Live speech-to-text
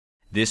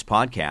This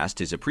podcast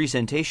is a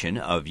presentation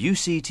of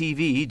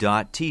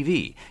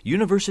UCTV.tv,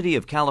 University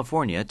of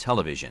California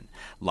Television.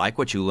 Like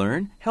what you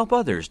learn? Help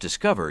others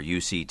discover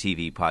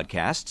UCTV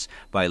podcasts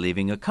by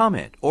leaving a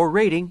comment or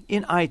rating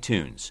in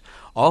iTunes.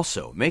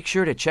 Also, make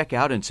sure to check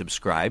out and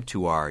subscribe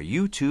to our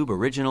YouTube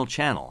original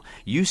channel,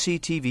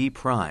 UCTV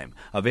Prime,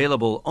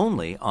 available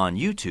only on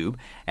YouTube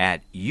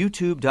at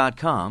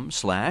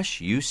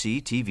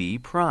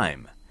youtube.com/UCTV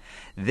Prime.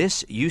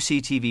 This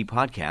UCTV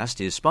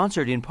podcast is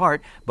sponsored in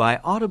part by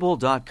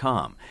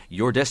Audible.com,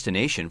 your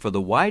destination for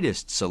the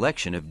widest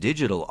selection of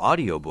digital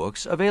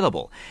audiobooks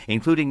available,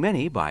 including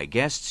many by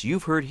guests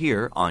you've heard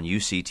here on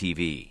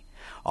UCTV.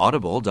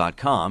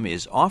 Audible.com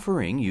is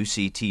offering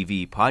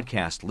UCTV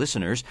podcast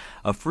listeners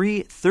a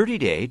free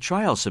 30-day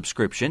trial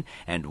subscription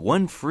and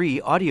one free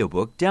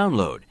audiobook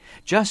download.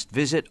 Just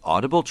visit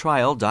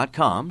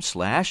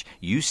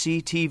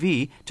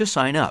audibletrial.com/UCTV to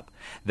sign up.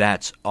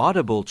 That's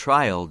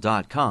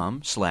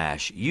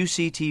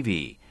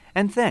audibletrial.com/UCTV.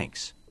 And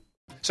thanks.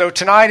 So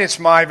tonight it's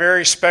my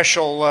very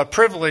special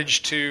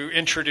privilege to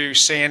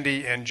introduce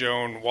Sandy and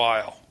Joan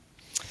Weil.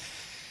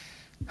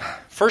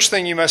 First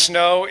thing you must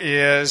know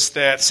is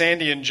that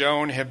Sandy and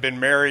Joan have been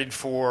married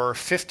for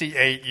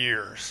 58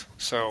 years.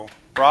 So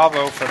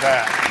bravo for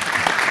that.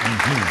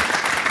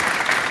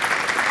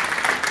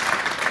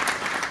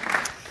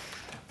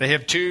 They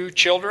have 2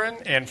 children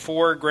and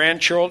 4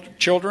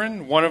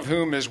 grandchildren, one of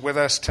whom is with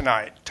us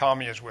tonight.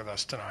 Tommy is with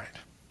us tonight.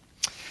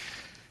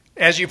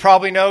 As you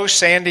probably know,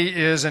 Sandy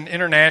is an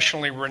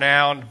internationally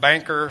renowned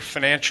banker,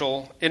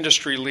 financial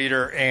industry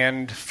leader,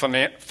 and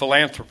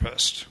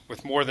philanthropist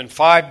with more than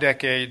 5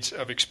 decades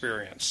of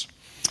experience.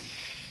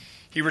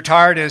 He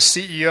retired as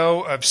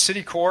CEO of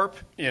Citicorp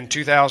in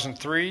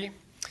 2003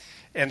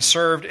 and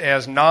served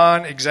as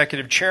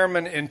non-executive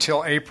chairman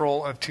until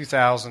April of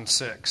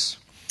 2006.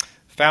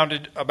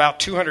 Founded about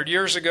 200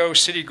 years ago,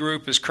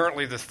 Citigroup is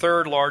currently the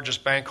 3rd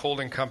largest bank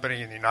holding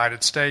company in the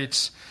United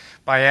States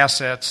by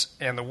assets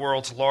and the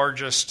world's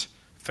largest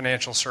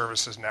financial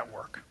services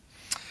network.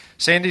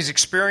 Sandy's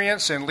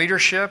experience and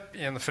leadership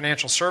in the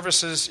financial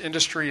services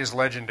industry is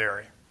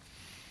legendary.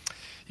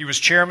 He was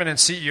chairman and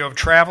CEO of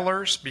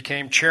Travelers,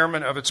 became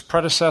chairman of its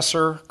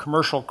predecessor,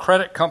 Commercial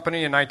Credit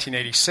Company, in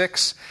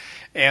 1986,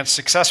 and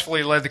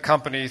successfully led the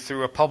company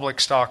through a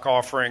public stock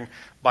offering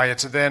by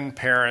its then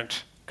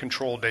parent,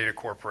 Control Data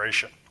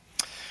Corporation.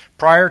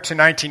 Prior to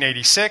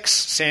 1986,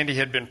 Sandy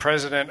had been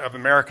president of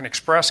American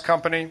Express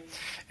Company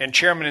and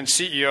chairman and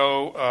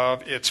CEO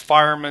of its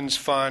Fireman's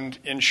Fund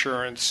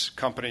Insurance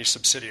Company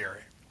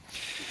subsidiary.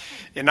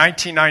 In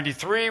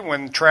 1993,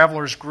 when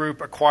Travelers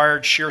Group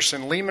acquired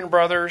Shearson Lehman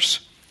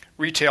Brothers,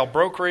 retail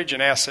brokerage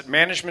and asset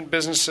management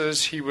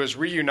businesses, he was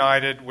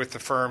reunited with the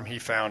firm he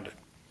founded.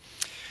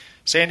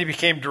 Sandy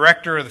became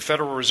director of the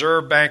Federal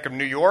Reserve Bank of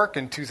New York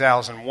in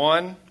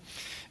 2001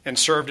 and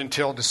served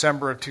until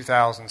December of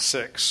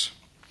 2006.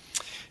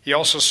 He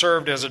also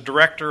served as a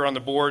director on the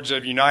boards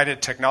of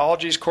United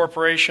Technologies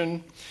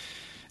Corporation,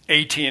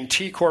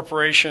 AT&T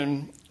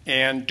Corporation,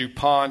 and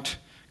DuPont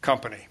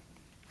Company.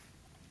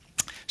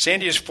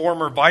 Sandy is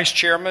former vice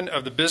chairman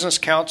of the Business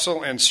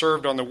Council and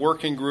served on the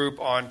working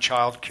group on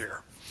child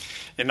care.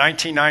 In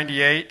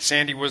 1998,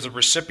 Sandy was the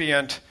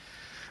recipient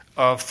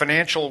of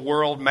Financial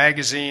World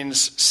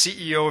Magazine's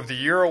CEO of the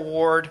Year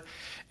Award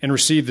and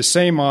received the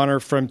same honor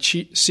from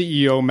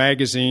CEO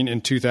Magazine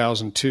in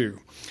 2002.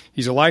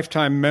 He's a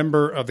lifetime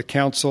member of the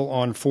Council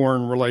on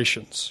Foreign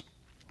Relations.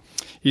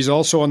 He's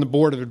also on the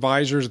board of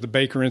advisors of the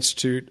Baker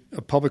Institute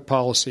of Public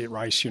Policy at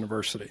Rice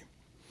University.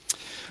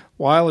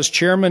 Weil is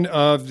chairman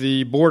of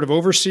the Board of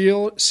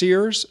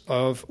Overseers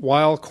of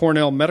Weill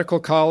Cornell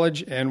Medical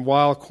College and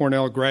Weill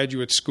Cornell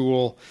Graduate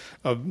School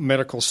of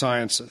Medical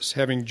Sciences,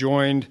 having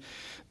joined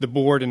the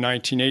board in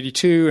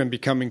 1982 and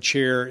becoming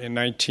chair in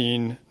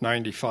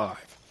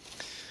 1995.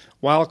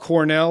 Weill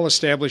Cornell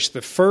established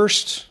the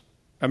first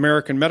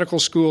American Medical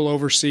School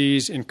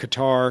overseas in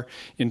Qatar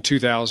in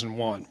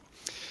 2001.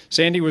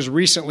 Sandy was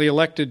recently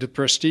elected to the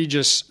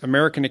prestigious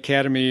American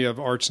Academy of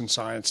Arts and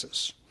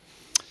Sciences.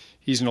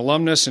 He's an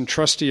alumnus and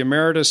trustee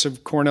emeritus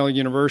of Cornell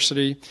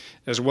University,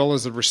 as well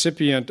as the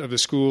recipient of the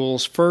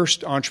school's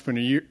first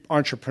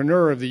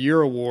Entrepreneur of the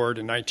Year Award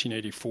in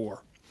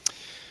 1984.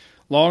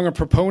 Long a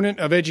proponent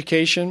of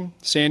education,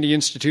 Sandy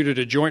instituted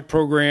a joint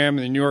program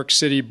in the New York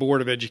City Board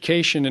of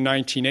Education in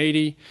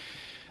 1980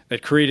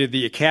 that created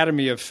the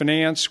Academy of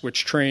Finance,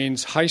 which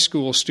trains high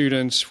school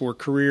students for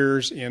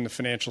careers in the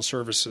financial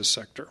services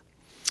sector.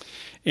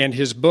 And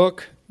his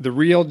book, The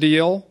Real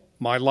Deal,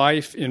 My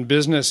Life in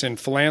Business and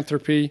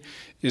Philanthropy,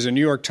 is a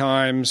New York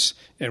Times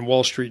and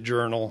Wall Street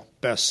Journal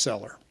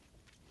bestseller.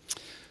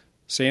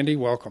 Sandy,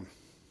 welcome.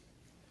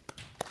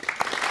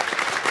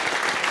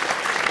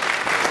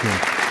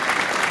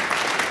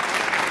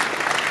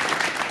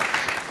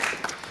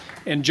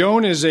 And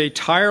Joan is a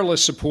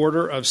tireless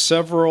supporter of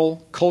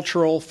several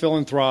cultural,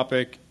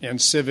 philanthropic, and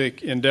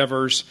civic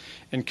endeavors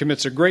and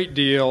commits a great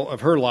deal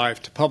of her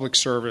life to public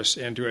service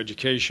and to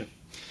education.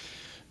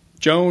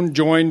 Joan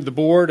joined the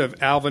board of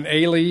Alvin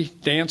Ailey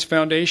Dance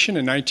Foundation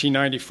in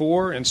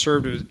 1994 and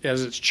served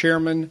as its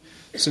chairman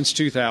since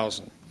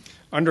 2000.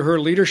 Under her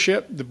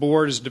leadership, the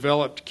board has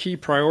developed key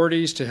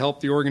priorities to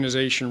help the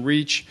organization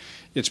reach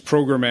its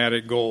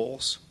programmatic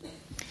goals.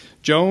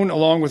 Joan,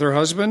 along with her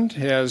husband,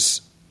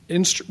 was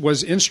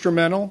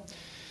instrumental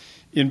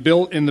in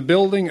the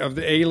building of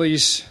the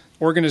Ailey's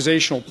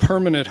organizational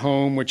permanent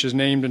home, which is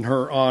named in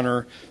her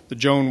honor, the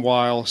Joan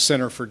Weil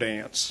Center for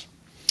Dance.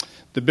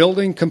 The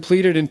building,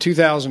 completed in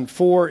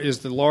 2004, is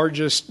the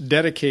largest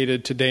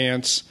dedicated to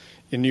dance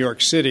in New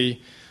York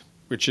City,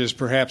 which is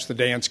perhaps the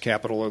dance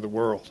capital of the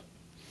world.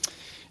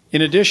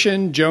 In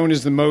addition, Joan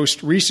is the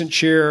most recent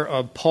chair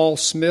of Paul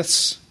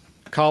Smith's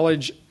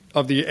College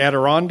of the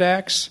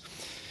Adirondacks,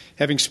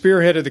 having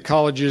spearheaded the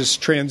college's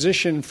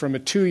transition from a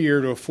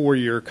 2-year to a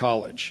 4-year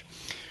college.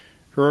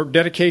 Her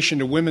dedication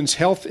to women's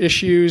health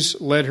issues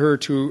led her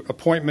to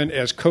appointment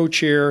as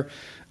co-chair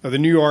of the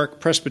New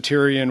York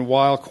Presbyterian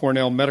Weill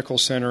Cornell Medical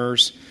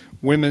Center's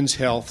Women's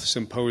Health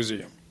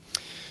Symposium.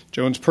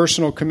 Joan's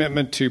personal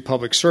commitment to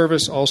public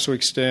service also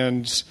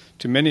extends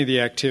to many of the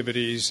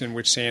activities in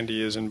which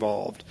Sandy is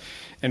involved.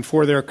 And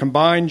for their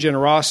combined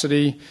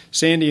generosity,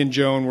 Sandy and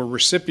Joan were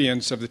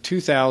recipients of the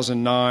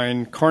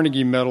 2009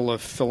 Carnegie Medal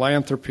of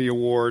Philanthropy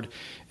Award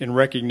in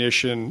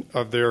recognition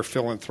of their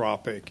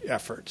philanthropic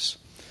efforts.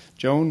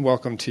 Joan,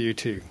 welcome to you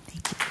too.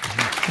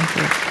 Thank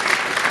you.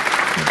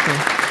 Thank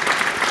you.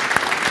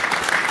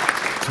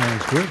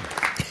 Sounds good.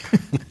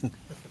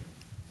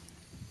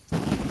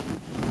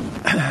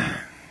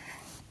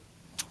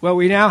 Well,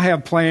 we now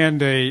have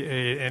planned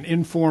an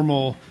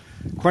informal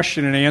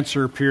question and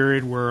answer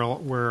period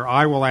where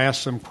I will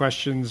ask some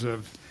questions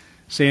of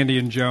Sandy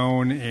and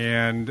Joan,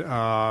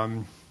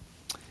 and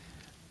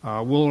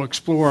we'll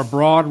explore a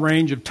broad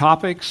range of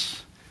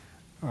topics,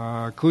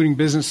 including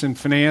business and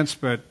finance.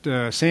 But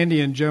Sandy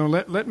and Joan,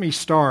 let me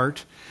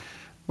start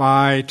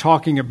by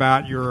talking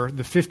about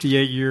the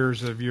 58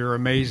 years of your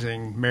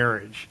amazing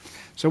marriage.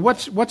 So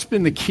what's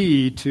been the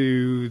key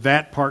to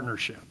that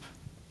partnership?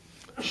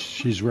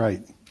 She's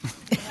right.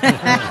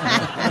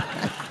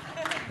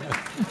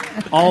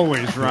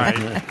 Always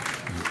right.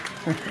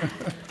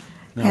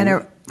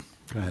 No,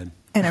 go ahead.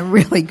 And a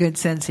really good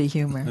sense of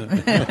humor.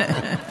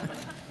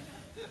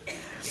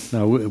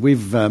 No,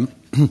 we've,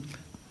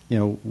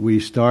 we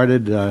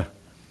started,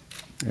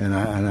 and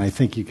I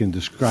think you can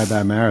describe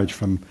our marriage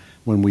from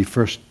when we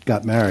first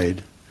got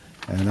married,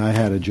 and I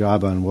had a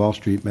job on Wall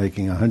Street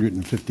making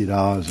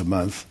 $150 a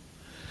month,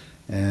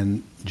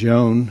 and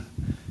Joan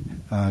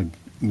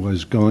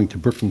was going to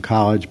Brooklyn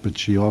College, but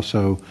she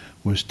also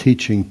was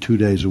teaching 2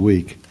 days a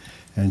week,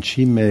 and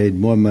she made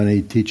more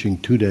money teaching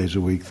 2 days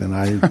a week than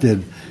I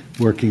did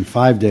working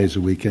 5 days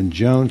a week. And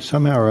Joan,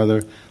 somehow or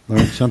other,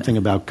 learned something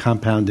about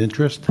compound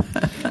interest,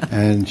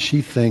 and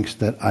she thinks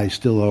that I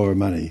still owe her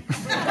money.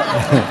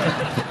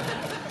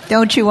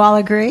 Don't you all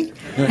agree?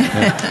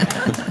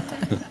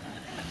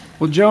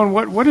 Well, Joan,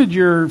 what did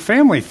your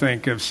family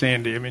think of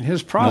Sandy? I mean,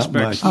 his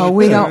prospects. Oh,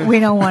 we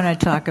don't want to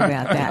talk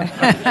about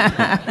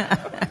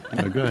that.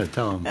 No, go ahead,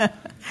 tell him.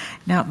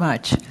 Not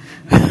much.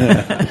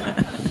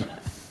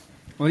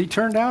 Well, he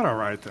turned out all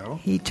right, though.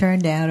 He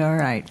turned out all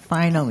right.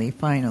 Finally.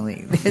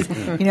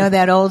 You know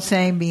that old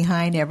saying,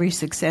 behind every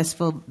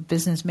successful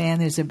businessman,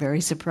 there's a very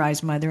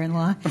surprised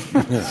mother-in-law?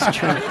 It's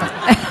true.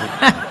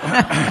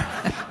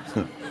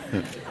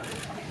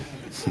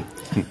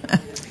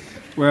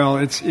 Well,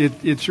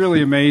 it's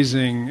really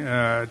amazing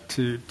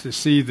to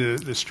see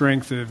the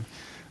strength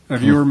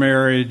of your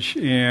marriage,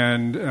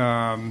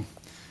 and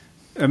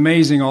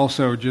amazing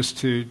also just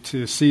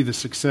to see the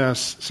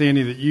success,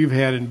 Sandy, that you've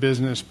had in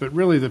business, but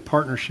really the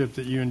partnership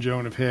that you and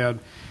Joan have had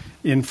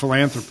in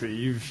philanthropy.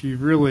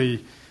 You've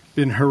really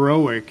been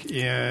heroic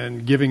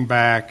in giving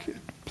back,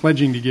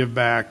 pledging to give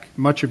back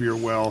much of your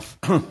wealth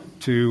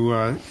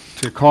to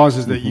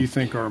causes that you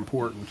think are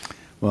important.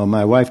 Well,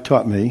 my wife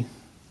taught me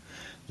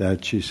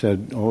that she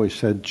always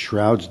said,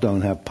 shrouds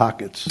don't have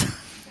pockets.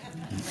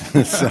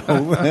 So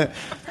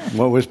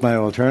what was my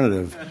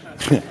alternative?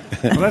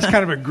 Well, that's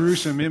kind of a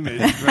gruesome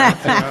image.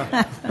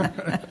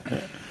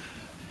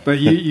 But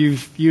you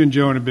and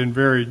Joan have been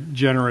very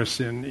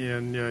generous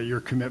in your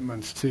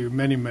commitments to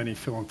many, many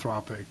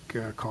philanthropic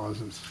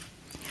causes.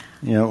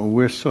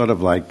 We're sort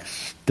of like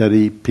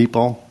steady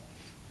people,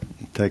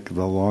 take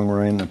the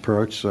long-range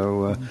approach.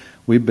 So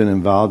we've been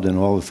involved in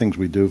all the things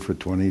we do for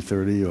 20,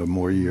 30 or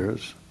more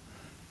years.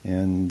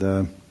 And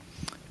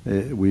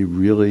we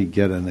really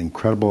get an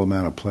incredible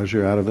amount of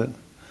pleasure out of it.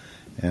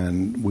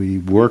 And we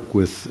work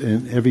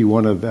in every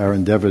one of our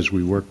endeavors,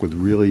 we work with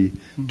really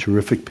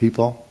terrific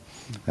people.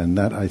 And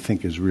that, I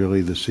think, is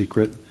really the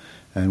secret.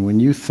 And when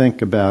you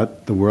think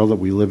about the world that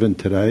we live in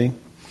today,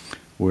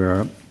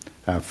 where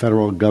our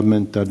federal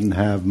government doesn't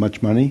have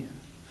much money,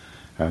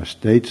 our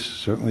states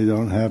certainly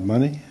don't have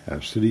money,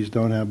 our cities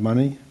don't have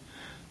money,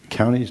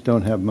 counties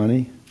don't have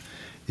money,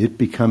 it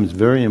becomes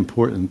very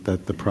important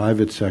that the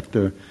private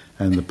sector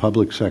and the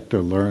public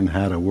sector learn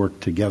how to work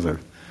together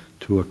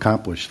to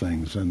accomplish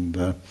things. And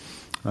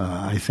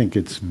I think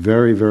it's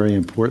very, very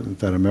important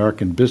that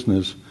American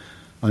business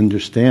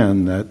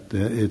understand that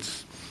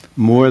it's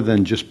more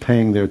than just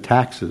paying their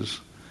taxes,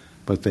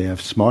 but they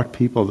have smart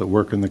people that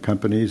work in the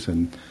companies,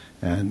 and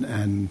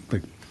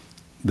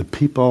the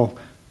people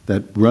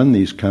that run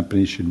these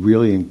companies should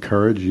really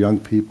encourage young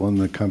people in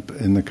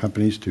the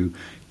companies to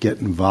get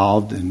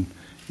involved in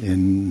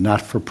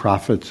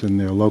not-for-profits in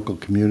their local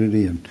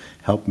community and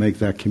help make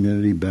that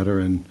community better.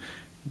 And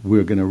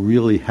we're going to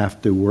really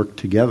have to work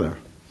together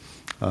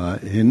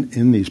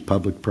in these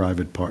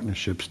public-private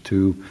partnerships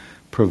to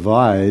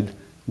provide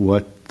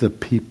what the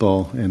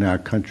people in our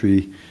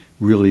country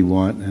really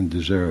want and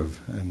deserve.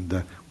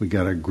 And we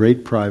got a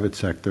great private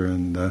sector,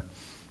 and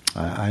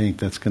I think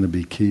that's going to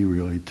be key,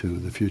 really, to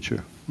the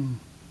future.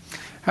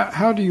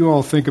 How do you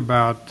all think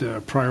about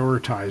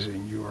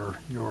prioritizing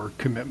your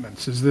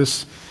commitments? Is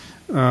this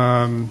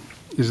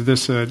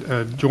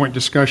a joint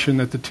discussion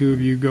that the two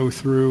of you go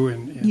through?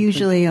 And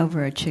usually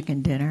over a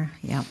chicken dinner,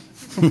 yeah.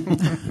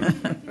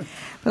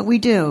 But we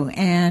do,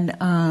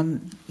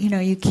 and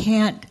you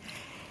can't.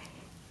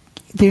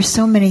 There's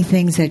so many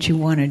things that you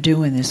want to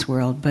do in this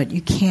world, but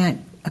you can't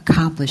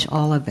accomplish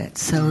all of it.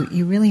 So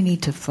you really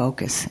need to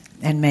focus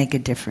and make a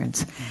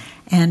difference.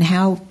 And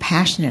how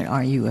passionate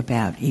are you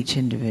about each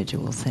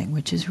individual thing,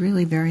 which is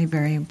really very,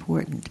 very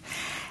important.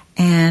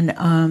 And,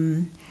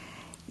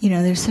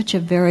 there's such a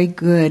very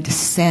good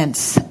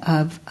sense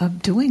of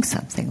doing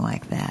something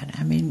like that.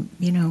 I mean,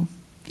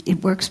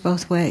 it works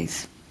both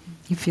ways.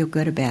 You feel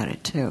good about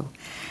it, too.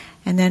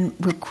 And then,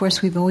 of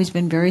course, we've always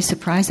been very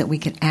surprised that we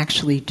can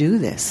actually do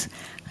this.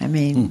 I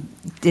mean,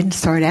 it didn't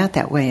start out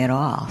that way at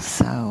all.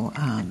 So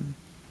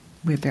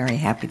we're very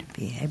happy to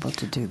be able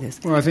to do this.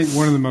 Well, I think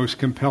one of the most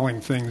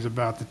compelling things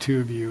about the two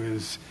of you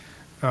is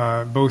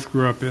both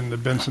grew up in the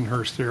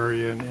Bensonhurst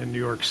area in New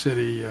York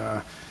City.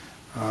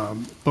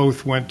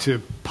 Both went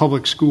to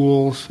public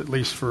schools, at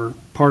least for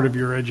part of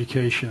your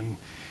education,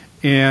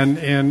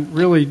 and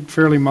really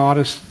fairly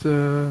modest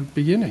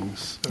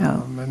beginnings.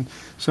 And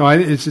so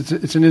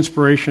it's an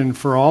inspiration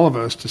for all of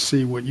us to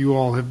see what you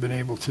all have been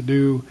able to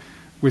do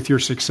with your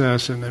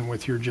success and then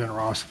with your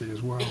generosity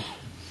as well.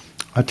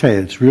 I'll tell you,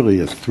 it's really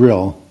a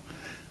thrill,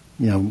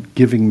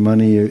 giving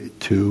money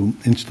to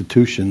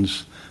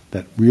institutions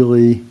that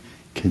really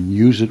can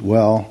use it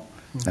well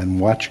and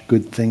watch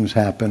good things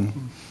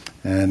happen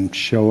and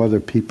show other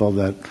people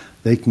that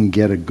they can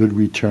get a good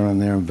return on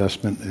their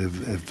investment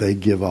if they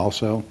give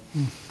also.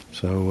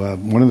 So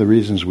one of the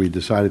reasons we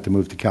decided to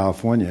move to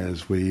California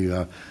is we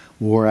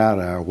wore out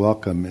our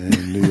welcome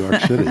in New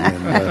York City,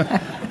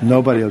 and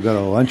nobody will go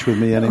to lunch with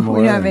me anymore.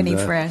 We don't have any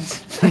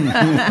friends.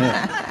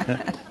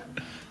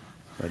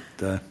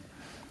 But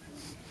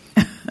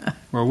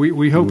well,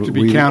 we hope to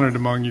be counted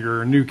among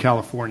your new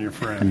California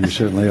friends. You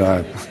certainly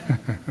are.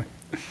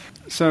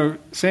 So,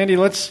 Sandy,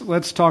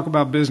 let's talk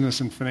about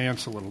business and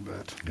finance a little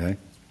bit. Okay.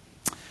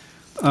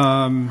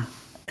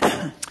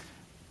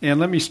 And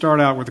let me start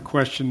out with a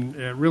question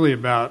really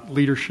about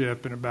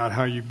leadership and about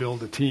how you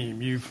build a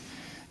team.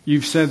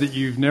 You've said that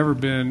you've never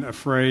been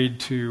afraid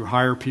to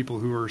hire people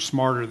who are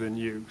smarter than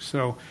you.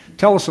 So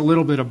tell us a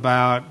little bit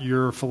about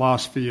your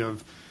philosophy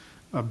of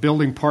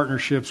building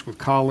partnerships with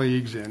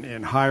colleagues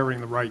and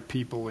hiring the right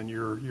people in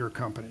your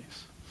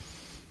companies.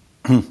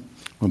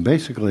 Well,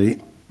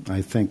 basically,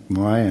 I think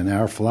my and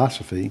our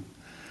philosophy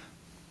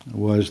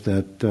was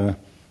that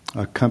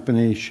a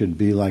company should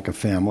be like a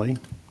family.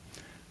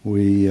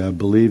 We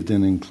believed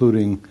in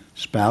including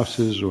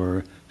spouses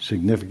or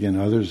significant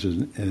others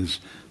as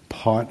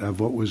part of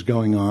what was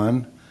going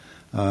on.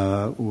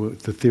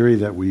 With the theory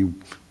that we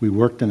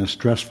worked in a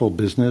stressful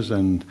business,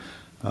 and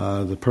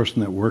the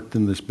person that worked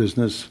in this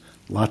business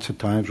lots of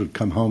times would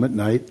come home at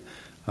night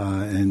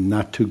in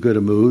not too good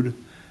a mood.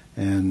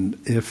 And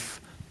if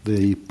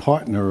the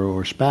partner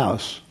or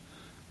spouse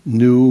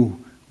knew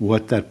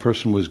what that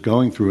person was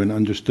going through and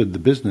understood the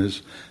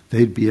business,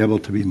 they'd be able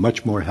to be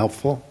much more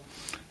helpful.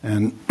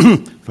 And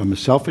from a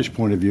selfish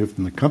point of view,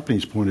 from the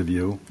company's point of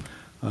view,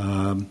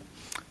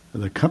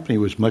 the company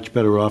was much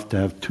better off to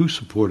have two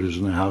supporters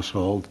in the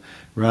household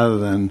rather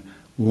than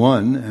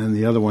one and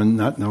the other one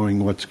not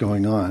knowing what's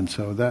going on.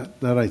 So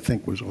that I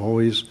think was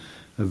always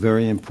a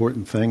very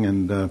important thing,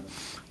 and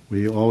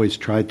we always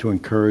tried to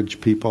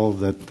encourage people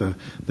that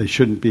they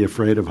shouldn't be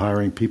afraid of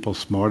hiring people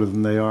smarter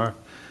than they are.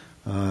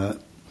 I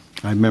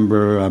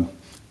remember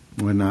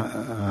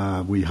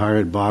when we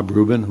hired Bob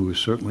Rubin, who was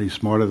certainly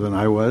smarter than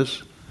I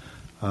was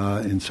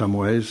in some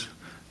ways,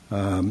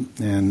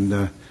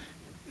 and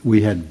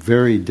we had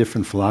very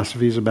different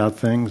philosophies about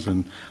things,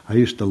 and I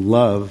used to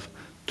love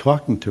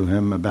talking to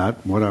him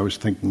about what I was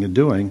thinking of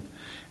doing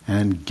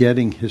and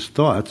getting his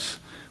thoughts,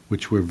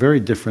 which were very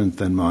different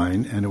than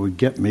mine, and it would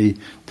get me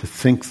to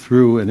think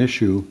through an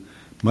issue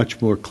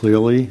much more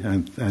clearly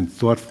and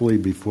thoughtfully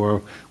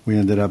before we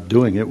ended up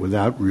doing it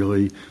without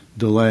really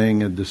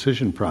delaying a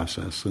decision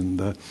process.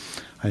 And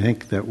I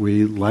think that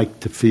we like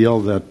to feel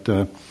that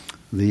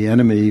the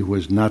enemy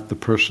was not the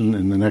person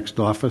in the next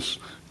office,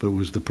 but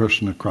was the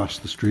person across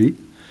the street,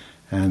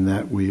 and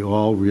that we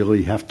all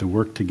really have to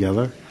work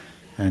together.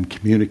 and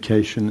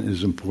communication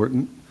is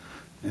important.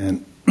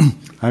 And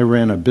I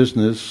ran a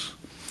business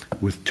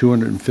with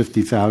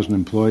 250,000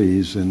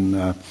 employees in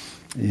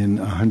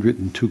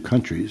 102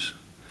 countries.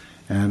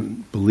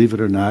 And believe it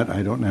or not,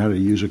 I don't know how to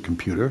use a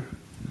computer.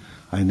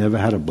 I never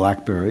had a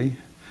BlackBerry.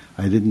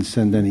 I didn't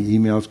send any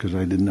emails because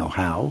I didn't know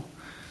how.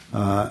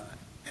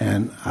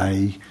 And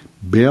I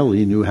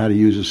barely knew how to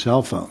use a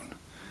cell phone.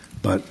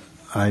 But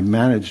I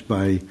managed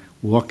by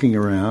walking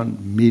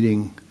around,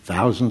 meeting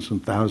thousands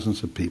and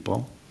thousands of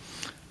people,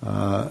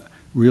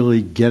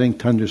 really getting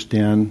to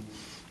understand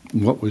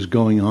what was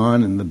going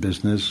on in the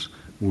business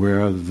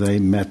where they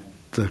met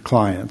the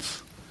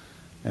clients,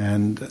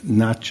 and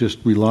not just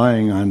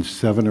relying on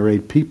 7 or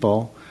 8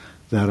 people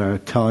that are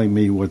telling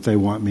me what they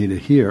want me to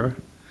hear,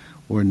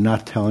 or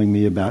not telling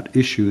me about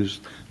issues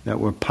that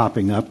were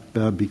popping up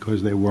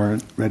because they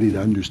weren't ready to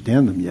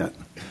understand them yet.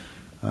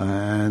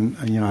 And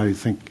I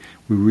think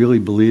we really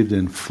believed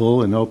in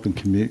full and open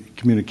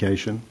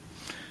communication.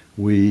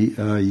 We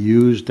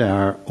used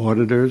our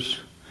auditors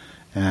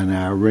and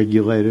our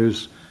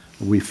regulators.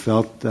 We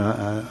felt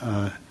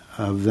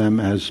of them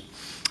as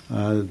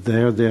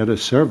they're there to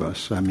serve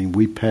us. I mean,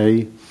 we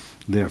pay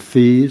their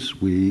fees.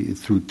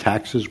 Through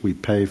taxes, we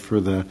pay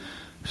for the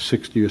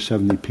 60 or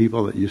 70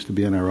 people that used to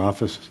be in our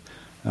office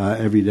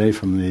every day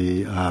from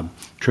the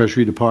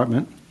Treasury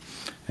Department.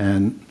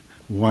 And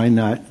why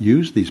not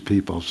use these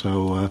people?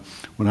 So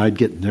when I'd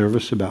get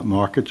nervous about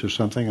markets or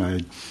something,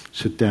 I'd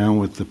sit down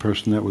with the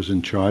person that was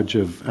in charge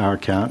of our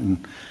account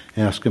and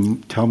ask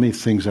him, tell me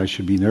things I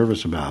should be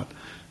nervous about.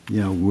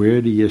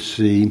 Where do you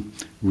see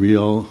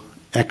real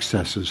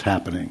excesses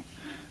happening?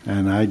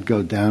 And I'd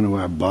go down to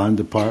our bond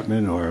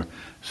department or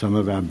some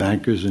of our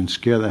bankers and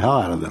scare the hell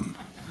out of them.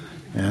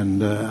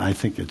 And I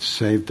think it's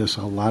saved us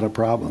a lot of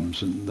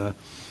problems. And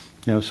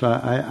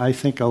so I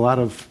think a lot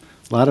of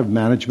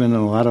management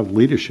and a lot of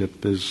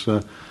leadership is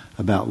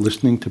about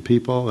listening to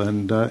people,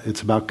 and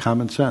it's about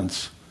common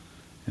sense.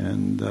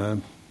 And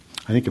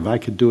I think if I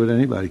could do it,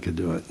 anybody could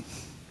do it.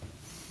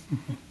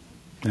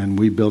 And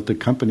we built a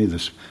company.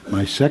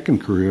 My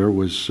second career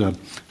was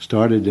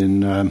started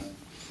in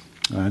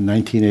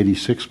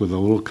 1986 with a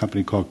little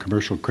company called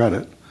Commercial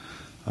Credit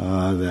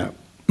that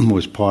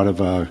was part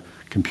of a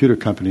computer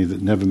company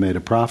that never made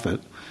a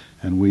profit.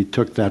 And we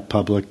took that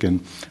public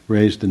and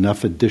raised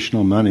enough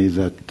additional money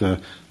that the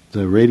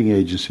rating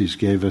agencies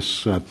gave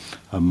us a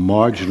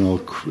marginal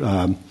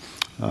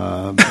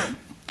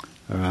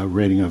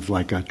rating of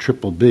like a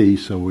BBB,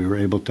 so we were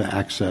able to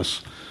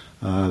access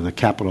the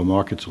capital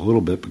markets a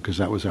little bit because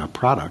that was our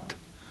product.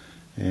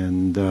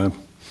 And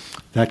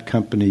that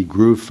company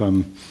grew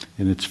from,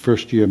 in its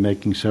first year,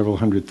 making several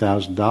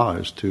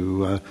 $100,000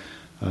 to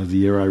the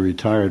year I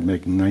retired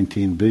making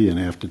 $19 billion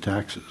after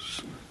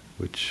taxes,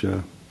 which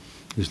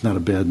is not a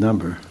bad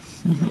number.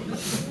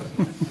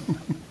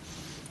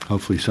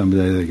 Hopefully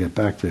someday they get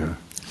back there.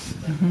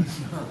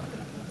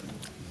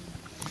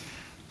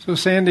 So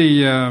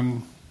Sandy,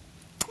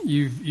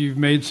 you've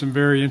made some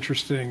very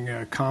interesting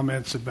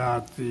comments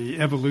about the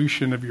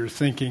evolution of your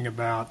thinking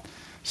about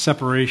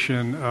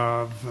separation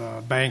of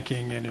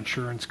banking and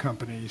insurance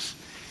companies,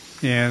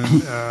 and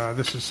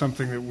this is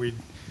something that we'd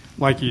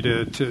like you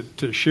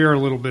to share a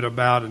little bit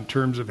about in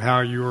terms of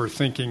how your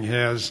thinking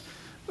has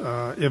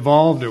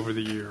evolved over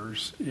the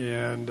years.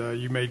 And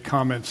you made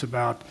comments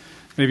about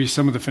maybe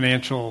some of the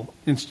financial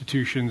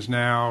institutions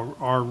now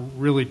are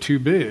really too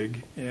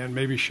big and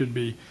maybe should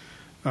be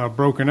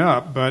broken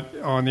up. But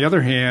on the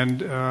other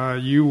hand,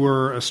 you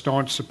were a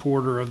staunch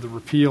supporter of the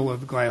repeal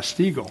of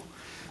Glass-Steagall.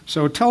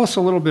 So tell us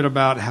a little bit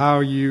about how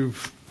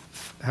you've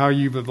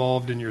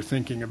evolved in your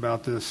thinking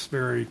about this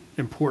very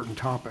important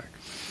topic.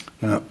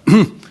 Well,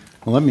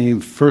 let me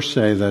first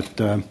say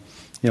that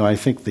I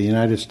think the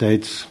United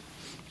States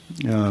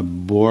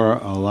bore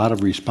a lot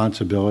of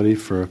responsibility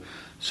for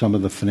some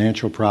of the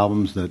financial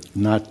problems that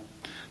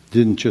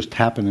didn't just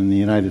happen in the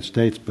United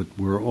States, but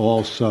were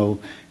all so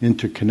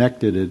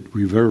interconnected it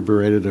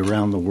reverberated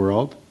around the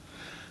world.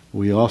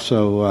 We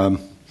also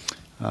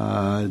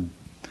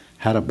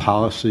had a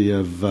policy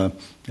of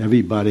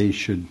everybody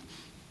should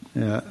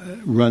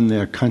run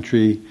their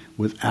country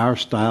with our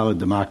style of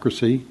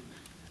democracy,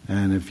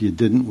 and if you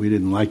didn't, we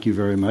didn't like you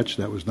very much.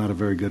 That was not a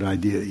very good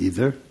idea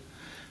either.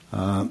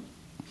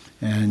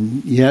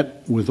 And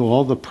yet, with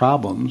all the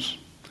problems,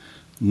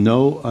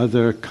 no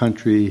other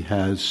country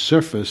has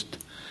surfaced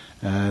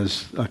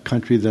as a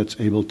country that's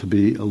able to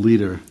be a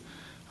leader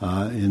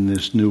in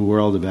this new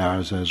world of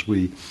ours as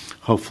we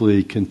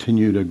hopefully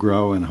continue to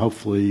grow and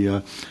hopefully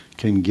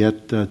can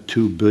get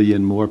 2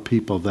 billion more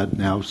people that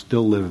now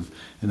still live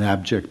in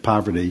abject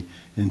poverty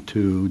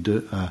into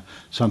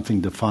something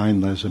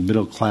defined as a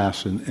middle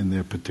class in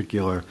their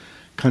particular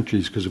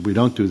countries, because if we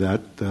don't do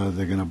that,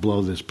 they're going to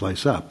blow this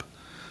place up.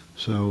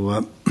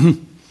 So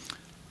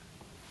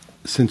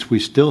since we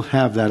still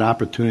have that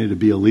opportunity to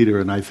be a leader,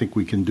 and I think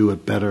we can do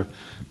it better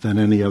than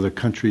any other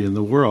country in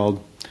the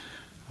world,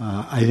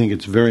 I think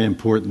it's very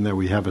important that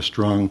we have a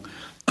strong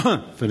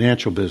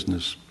financial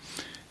business.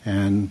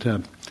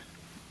 And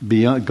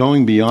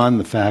going beyond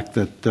the fact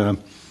that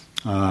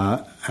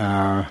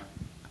a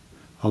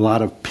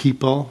lot of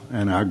people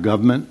and our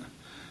government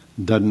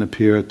doesn't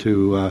appear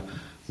to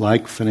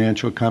like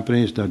financial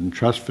companies, doesn't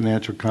trust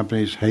financial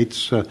companies,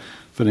 hates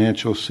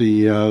financial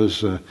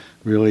CEOs,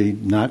 really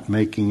not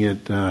making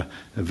it a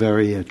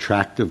very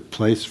attractive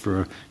place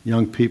for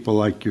young people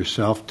like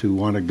yourself to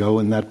want to go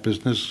in that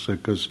business,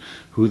 because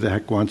who the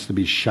heck wants to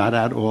be shot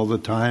at all the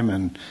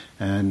time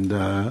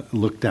and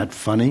looked at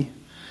funny?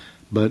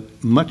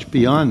 But much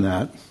beyond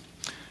that,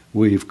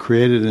 we've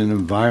created an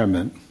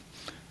environment,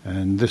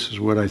 and this is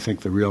what I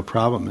think the real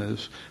problem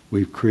is.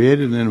 We've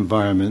created an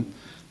environment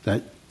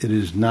that it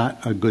is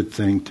not a good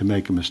thing to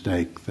make a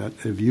mistake. That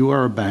if you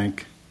are a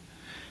bank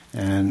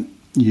and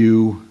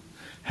you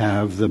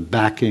have the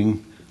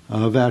backing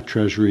of our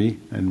Treasury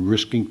and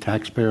risking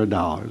taxpayer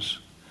dollars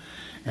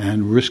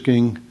and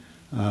risking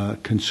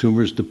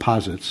consumers'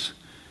 deposits,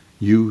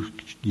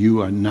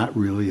 you are not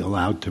really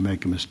allowed to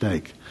make a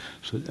mistake.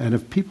 So, and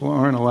if people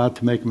aren't allowed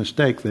to make a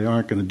mistake, they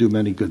aren't going to do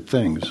many good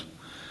things.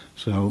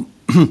 So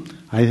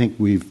I think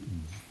we've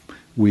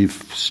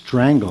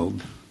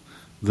strangled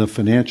the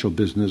financial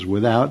business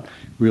without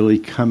really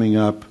coming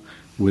up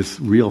with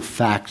real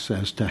facts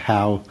as to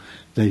how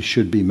they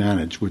should be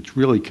managed, which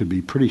really could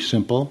be pretty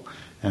simple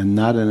and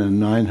not in a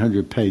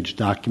 900-page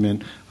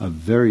document of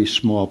very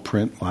small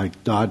print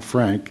like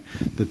Dodd-Frank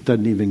that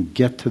doesn't even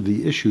get to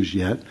the issues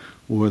yet,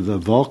 or the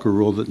Volcker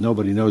rule that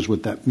nobody knows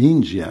what that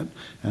means yet.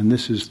 And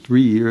this is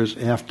 3 years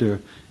after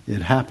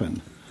it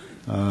happened.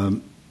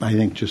 I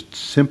think just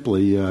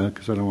simply,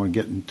 because I don't want to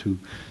get into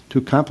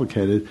too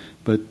complicated,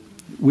 but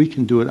we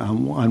can do it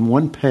on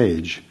one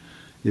page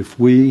if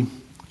we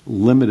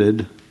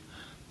limited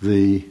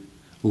the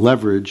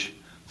leverage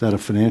that a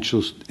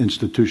financial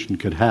institution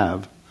could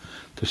have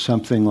to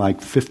something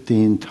like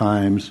 15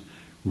 times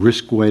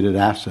risk-rated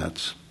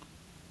assets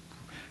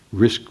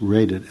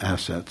versus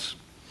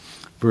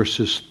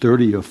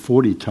 30 or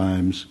 40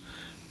 times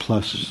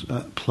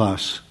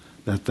plus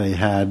that they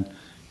had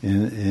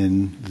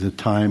in the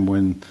time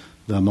when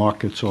the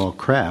markets all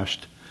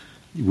crashed.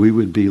 We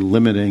would be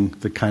limiting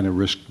the kind of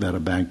risk that a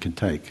bank can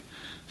take.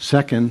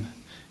 Second,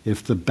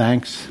 if the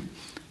banks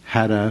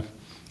had to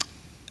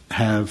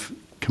have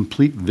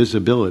complete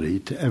visibility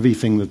to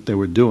everything that they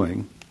were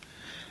doing,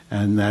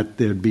 and that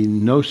there'd be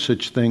no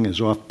such thing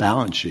as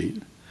off-balance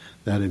sheet,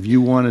 that if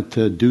you wanted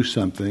to do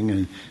something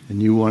and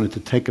you wanted to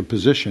take a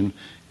position,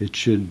 it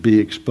should be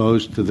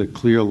exposed to the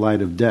clear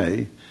light of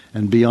day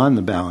and beyond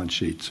the balance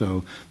sheet.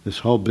 So this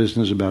whole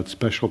business about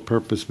special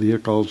purpose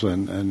vehicles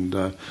and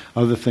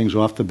other things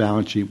off the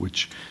balance sheet,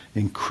 which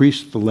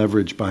increased the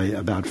leverage by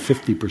about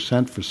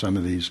 50% for some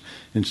of these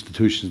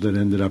institutions that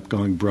ended up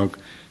going broke,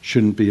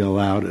 shouldn't be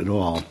allowed at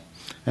all.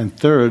 And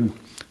third,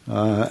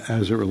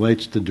 as it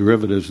relates to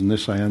derivatives, and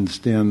this I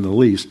understand the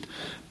least,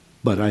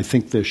 but I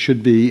think there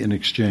should be an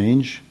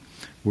exchange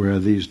where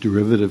these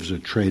derivatives are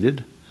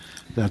traded,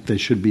 that they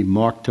should be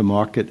marked to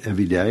market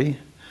every day,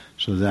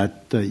 so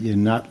that you're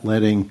not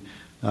letting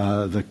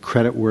the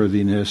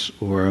creditworthiness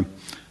or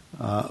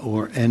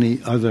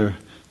any other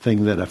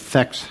thing that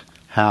affects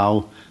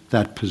how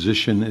that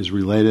position is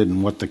related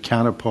and what the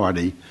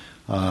counterparty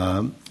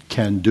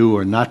can do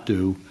or not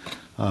do,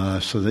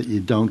 so that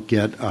you don't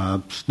get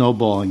a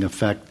snowballing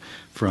effect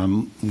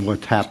from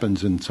what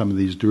happens in some of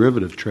these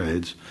derivative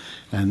trades.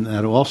 And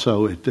that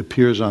also, it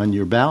appears on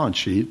your balance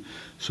sheet,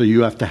 so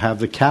you have to have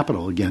the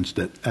capital against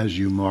it as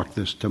you mark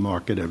this to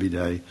market every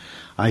day.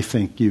 I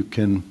think you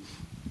can,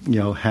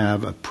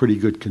 have a pretty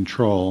good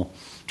control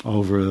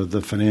over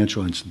the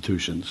financial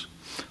institutions.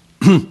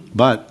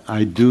 But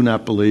I do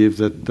not believe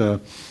that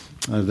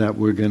that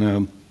we're going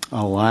to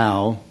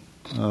allow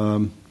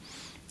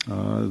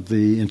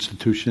the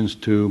institutions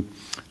to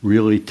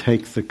really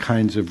take the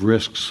kinds of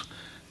risks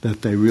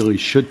that they really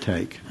should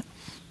take.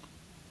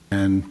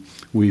 And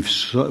we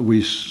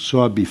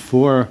saw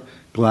before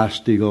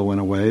Glass-Steagall went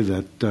away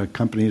that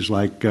companies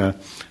like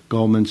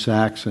Goldman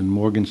Sachs and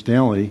Morgan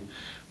Stanley,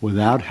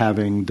 without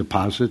having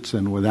deposits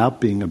and without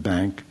being a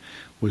bank,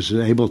 was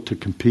able to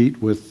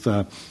compete with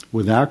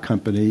our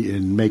company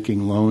in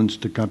making loans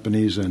to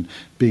companies and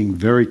being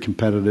very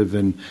competitive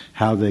in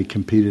how they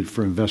competed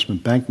for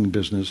investment banking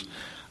business.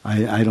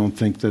 I don't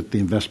think that the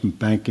investment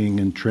banking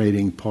and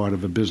trading part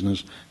of a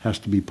business has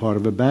to be part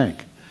of a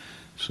bank.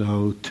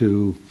 So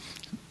to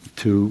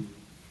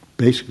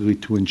basically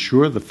to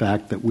ensure the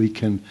fact that we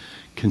can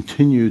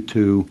continue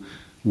to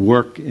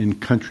work in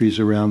countries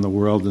around the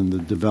world in the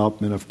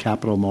development of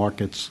capital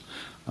markets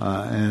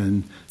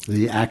and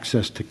the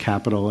access to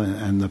capital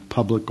and the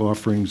public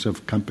offerings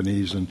of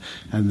companies and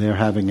their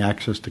having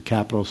access to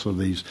capital so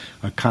these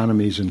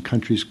economies and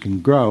countries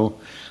can grow,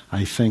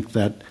 I think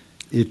that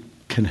it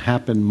can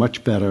happen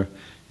much better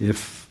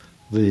if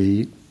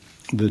the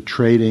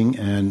trading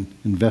and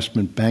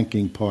investment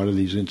banking part of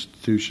these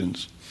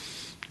institutions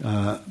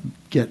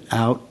get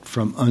out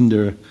from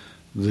under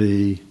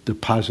the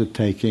deposit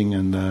taking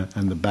and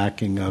the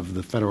backing of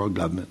the federal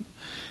government.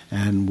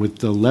 And with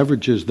the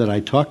leverages that I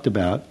talked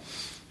about,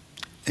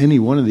 any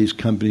one of these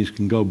companies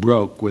can go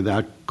broke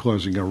without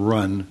causing a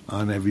run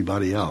on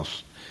everybody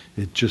else.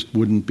 It just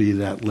wouldn't be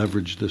that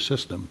leverage the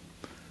system.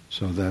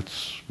 So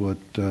that's what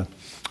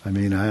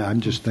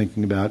I'm just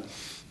thinking about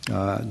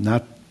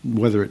not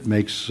whether it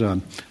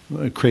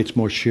it creates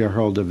more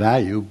shareholder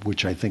value,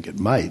 which I think it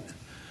might,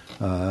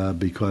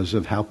 because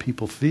of how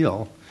people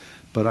feel.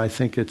 But I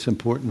think it's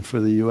important for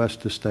the U.S.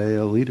 to stay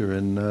a leader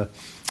in the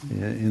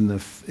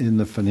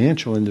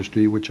financial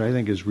industry, which I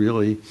think is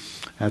really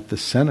at the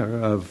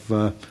center of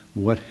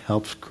what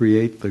helps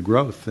create the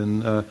growth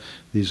in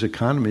these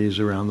economies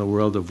around the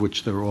world, of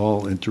which they're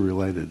all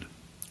interrelated.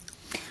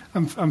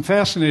 I'm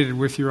fascinated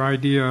with your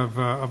idea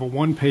of a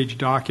one-page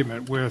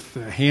document with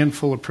a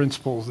handful of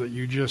principles that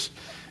you just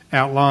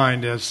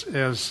outlined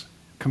as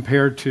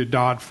compared to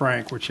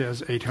Dodd-Frank, which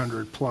has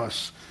 800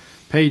 plus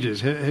pages.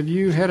 Have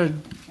you had a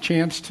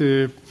chance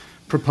to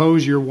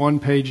propose your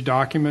one-page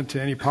document to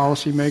any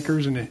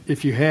policymakers? And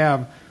if you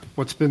have,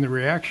 what's been the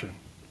reaction?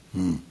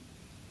 I'm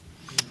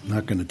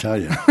not going to tell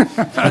you.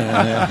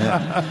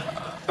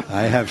 I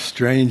have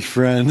strange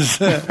friends.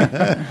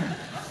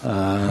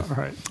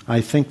 Right.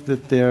 I think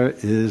that there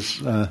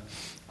is, I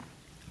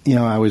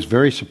was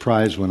very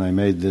surprised when I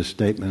made this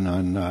statement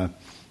on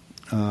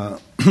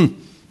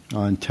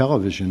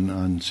television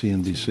on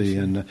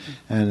CNBC,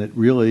 and it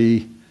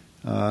really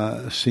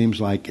seems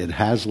like it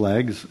has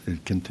legs.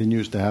 It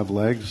continues to have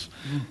legs.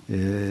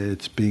 Mm-hmm.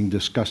 It's being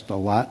discussed a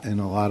lot in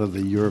a lot of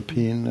the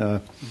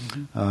European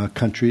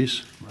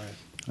countries. Right.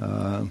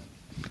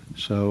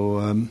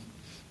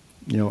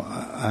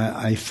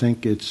 I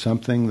think it's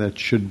something that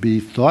should be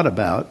thought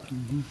about,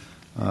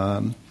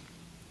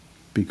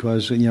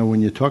 because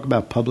when you talk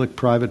about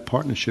public-private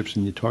partnerships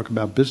and you talk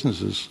about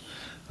businesses,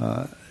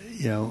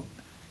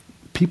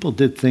 people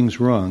did things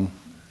wrong.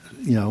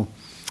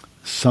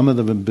 Some of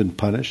them have been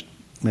punished,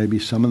 maybe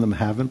some of them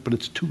haven't, but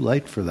it's too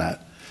late for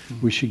that.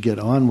 Mm-hmm. We should get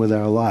on with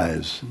our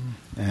lives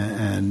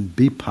and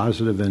be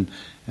positive and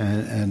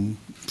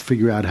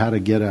figure out how to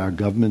get our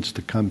governments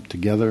to come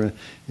together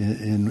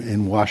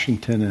in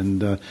Washington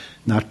and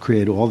not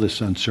create all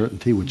this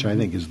uncertainty, which I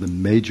think is the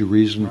major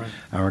reason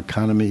our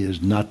economy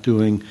is not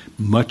doing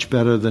much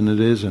better than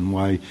it is, and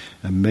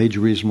a major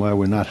reason why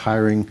we're not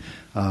hiring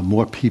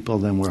more people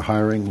than we're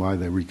hiring, why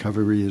the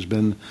recovery has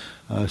been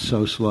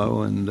so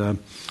slow. And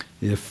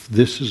if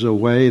this is a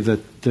way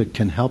that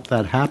can help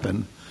that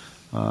happen,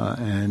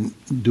 and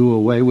do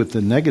away with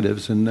the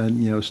negatives, and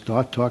then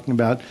start talking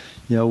about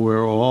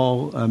we're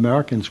all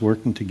Americans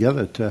working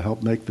together to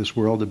help make this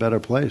world a better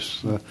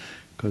place,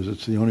 because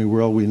it's the only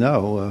world we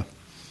know.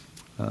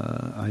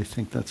 I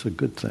think that's a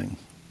good thing.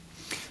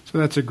 So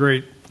that's a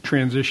great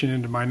transition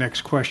into my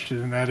next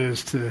question, and that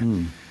is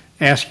to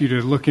ask you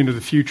to look into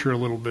the future a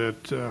little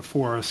bit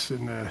for us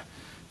in the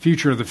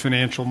future of the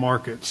financial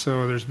market.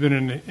 So there's been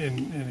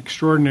an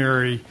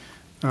extraordinary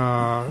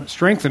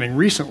strengthening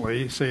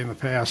recently, say in the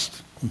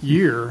past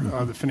year,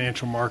 of the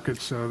financial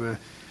markets. So the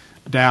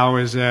Dow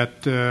is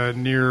at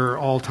near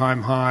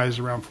all-time highs,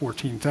 around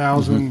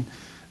 14,000.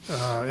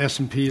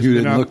 S&P has You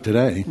been didn't up. look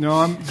today.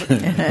 No, you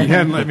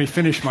hadn't let me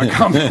finish my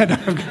comment.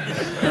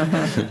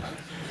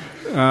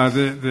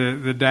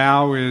 The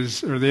Dow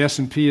or the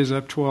S&P is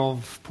up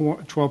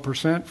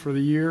 12% for the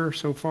year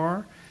so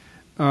far.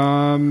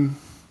 But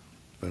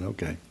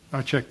okay.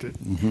 I checked it.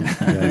 In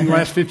the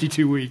last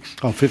 52 weeks.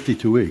 Oh,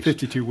 52 weeks.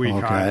 52-week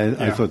okay. high.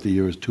 I thought the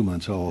year was 2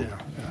 months old. Yeah.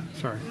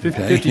 Sorry.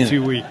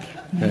 52 week.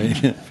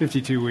 Okay.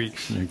 52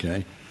 weeks.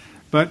 Okay.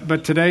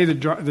 But today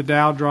the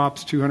Dow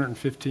drops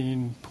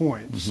 215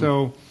 points.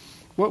 So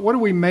what do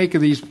we make of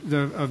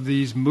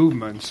these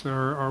movements?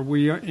 Are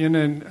we in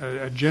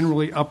a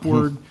generally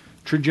upward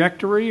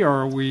trajectory, or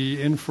are we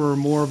in for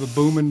more of a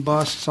boom and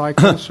bust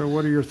cycle? So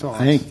what are your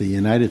thoughts? I think the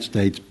United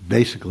States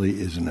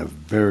basically is in a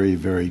very,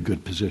 very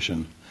good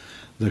position.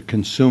 The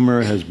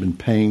consumer has been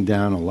paying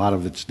down a lot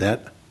of its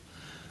debt.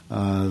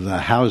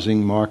 The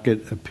housing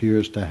market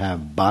appears to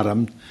have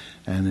bottomed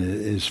and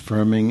is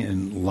firming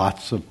in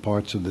lots of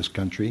parts of this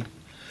country.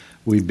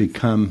 We've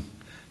become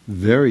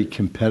very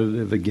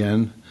competitive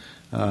again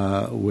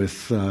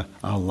with a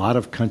lot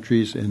of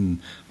countries in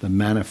the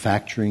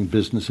manufacturing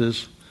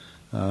businesses,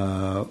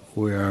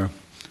 where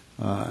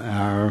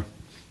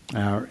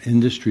our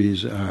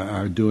industries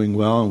are doing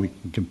well, and we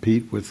can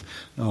compete with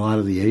a lot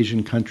of the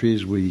Asian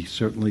countries. We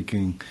certainly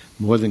can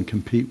more than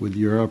compete with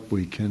Europe.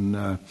 We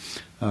can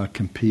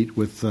compete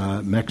with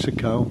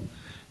Mexico,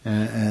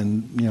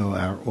 and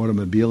our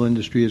automobile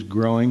industry is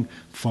growing.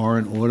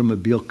 Foreign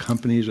automobile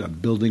companies are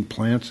building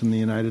plants in the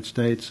United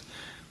States.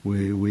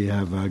 We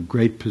have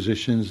great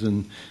positions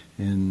in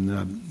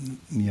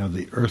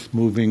the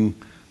earth-moving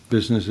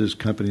businesses,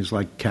 companies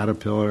like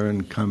Caterpillar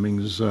and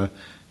Cummins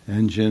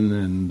Engine,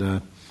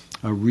 and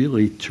are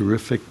really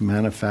terrific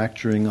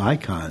manufacturing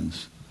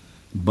icons.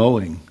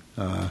 Boeing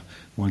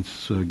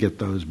wants to get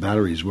those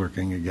batteries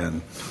working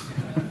again.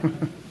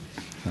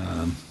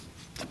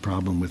 The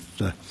problem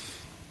with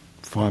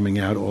farming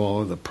out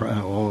all of the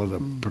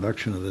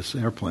production of this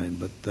airplane,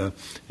 but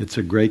it's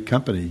a great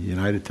company,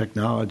 United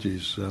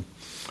Technologies.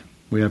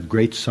 We have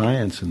great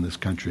science in this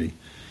country.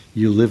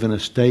 you live in a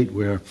state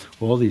where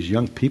all these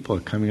young people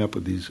are coming up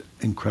with these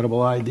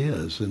incredible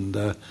ideas, and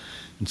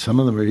some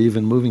of them are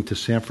even moving to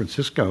San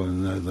Francisco,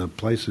 and the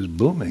place is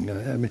booming.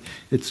 I mean,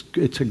 it's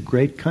a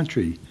great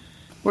country.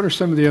 What are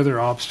some of the other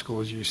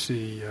obstacles you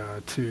see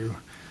to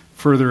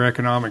further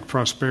economic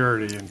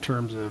prosperity in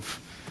terms of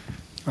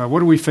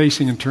what are we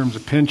facing in terms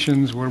of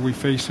pensions? What are we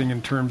facing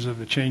in terms of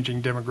the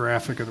changing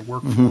demographic of the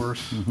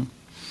workforce? Mm-hmm.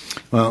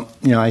 Well,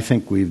 I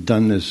think we've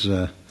done this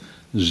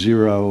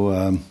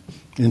zero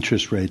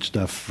interest rate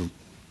stuff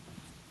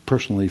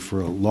personally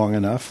for long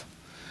enough.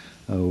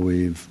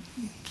 We've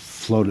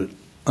floated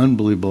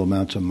unbelievable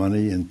amounts of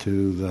money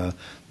into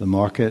the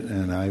market,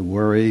 and I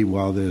worry,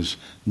 while there's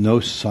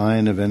no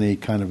sign of any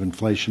kind of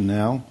inflation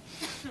now,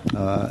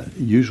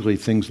 usually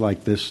things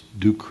like this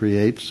do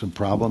create some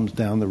problems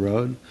down the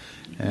road,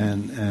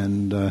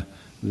 and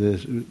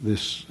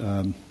this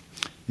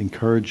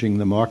encouraging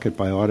the market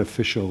by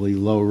artificially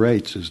low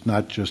rates is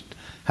not just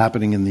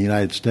happening in the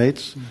United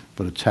States,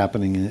 but it's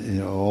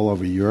happening all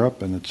over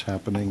Europe, and it's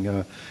happening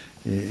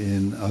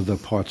in other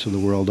parts of the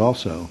world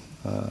also.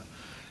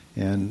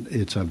 And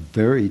it's a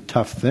very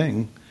tough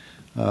thing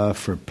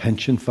for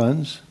pension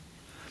funds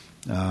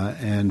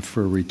and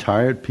for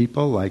retired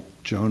people like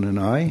Joan and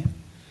I.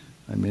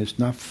 I mean, it's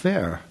not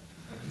fair.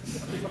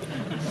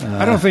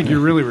 I don't think you're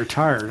really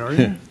retired, are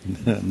you?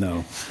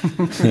 No.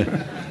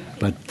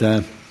 But,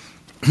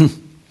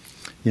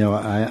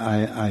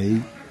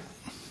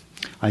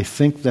 I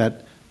think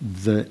that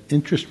the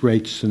interest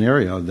rate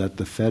scenario that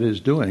the Fed is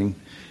doing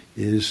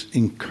is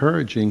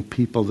encouraging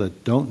people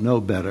that don't know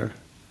better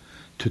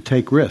to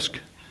take risk,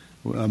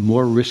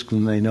 more risk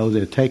than they know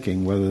they're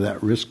taking, whether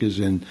that risk is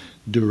in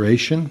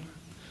duration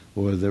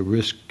or the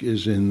risk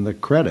is in the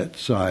credit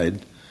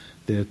side.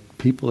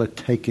 People are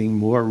taking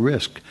more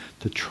risk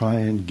to try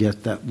and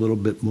get that little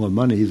bit more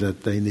money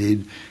that they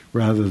need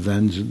rather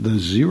than the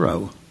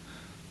zero.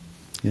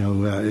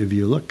 If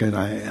you look at,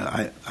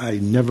 I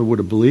never would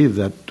have believed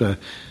that the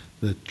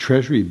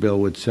Treasury bill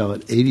would sell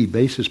at 80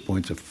 basis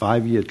points, a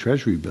 5-year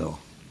Treasury bill.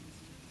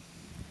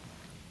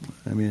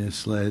 I mean,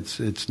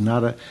 it's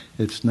not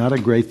a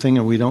great thing,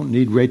 and we don't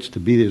need rates to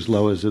be as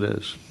low as it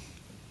is.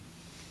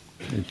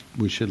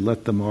 We should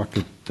let the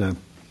market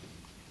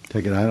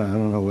take it. I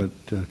don't know what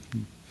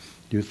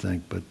you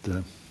think, but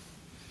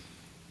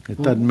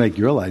it doesn't make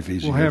your life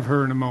easier. We'll have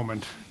her in a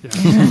moment.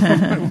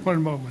 Yeah.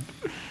 One moment.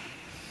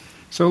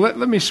 So let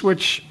me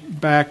switch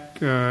back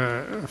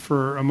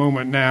for a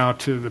moment now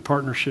to the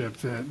partnership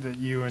that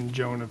you and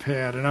Joan have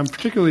had, and I'm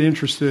particularly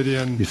interested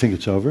in. You think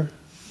it's over?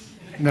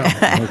 No.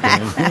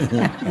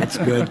 Okay, that's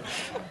good.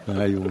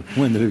 I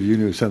wondered if you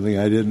knew something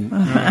I didn't.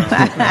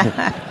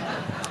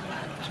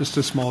 Just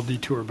a small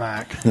detour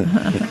back.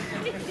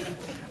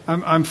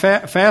 I'm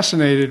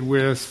fascinated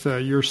with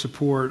your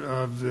support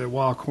of the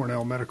Weill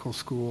Cornell Medical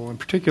School, in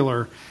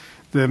particular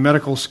the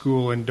medical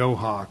school in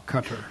Doha,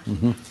 Qatar.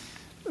 Mm-hmm.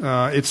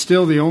 It's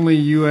still the only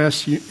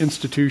U.S.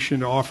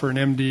 institution to offer an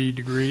MD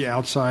degree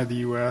outside the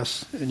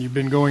U.S., and you've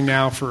been going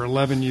now for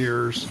 11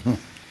 years.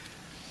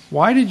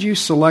 Why did you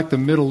select the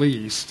Middle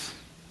East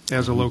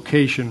as a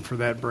location for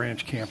that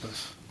branch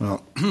campus?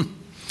 Well,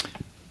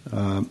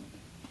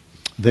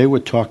 they were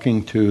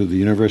talking to the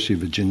University of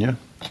Virginia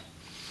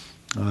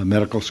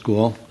Medical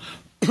School,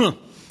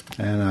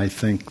 and I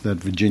think that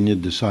Virginia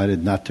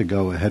decided not to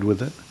go ahead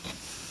with it.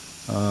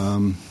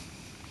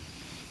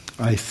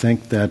 I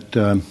think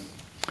that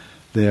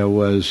there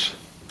was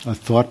a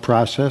thought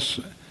process,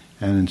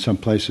 and in some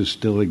places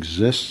still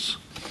exists,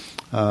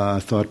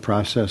 a thought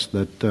process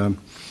that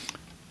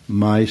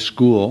my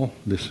school,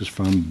 this is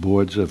from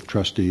boards of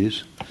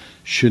trustees,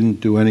 shouldn't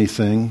do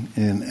anything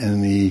in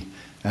any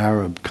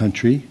Arab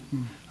country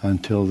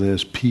until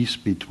there's peace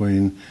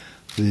between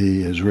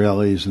the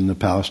Israelis and the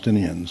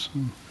Palestinians.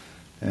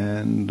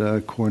 And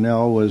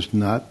Cornell was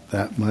not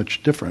that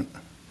much different.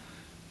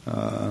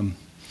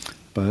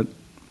 But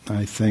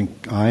I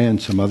think I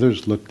and some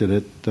others looked at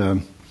it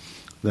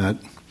that,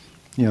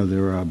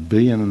 there are 1.5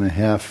 billion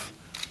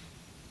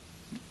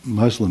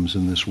Muslims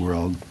in this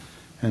world,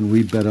 and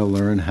we better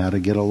learn how to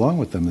get along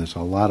with them. There's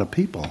a lot of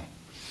people.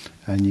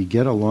 And you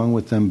get along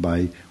with them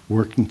by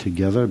working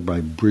together,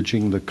 by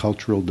bridging the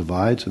cultural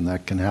divides, and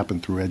that can happen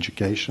through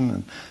education,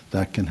 and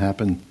that can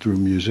happen through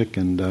music,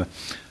 and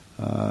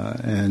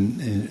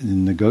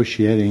in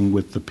negotiating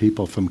with the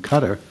people from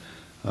Qatar.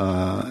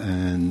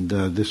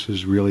 This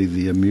is really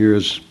the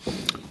Emir's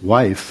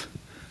wife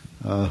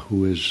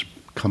who has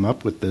come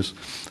up with this.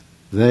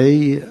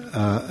 They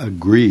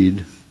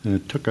agreed, and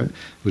it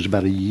was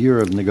about a year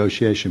of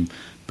negotiation,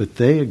 but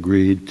they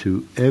agreed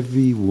to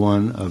every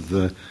one of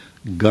the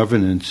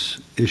governance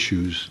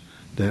issues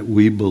that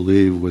we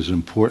believe was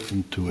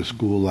important to a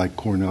school like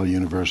Cornell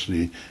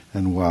University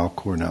and Weill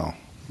Cornell.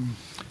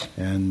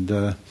 And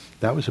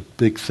that was a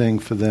big thing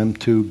for them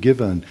to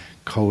give on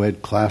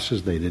co-ed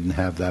classes. They didn't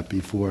have that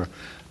before.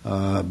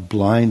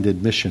 Blind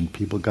admission.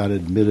 People got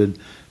admitted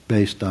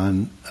based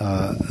on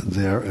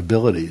their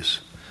abilities.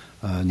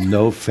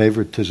 No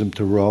favoritism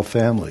to royal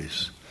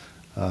families.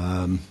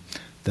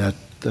 That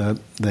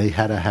they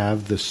had to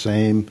have the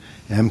same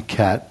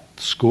MCAT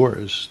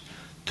scores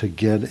to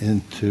get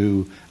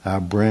into our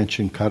branch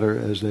in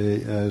Qatar as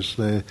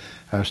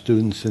our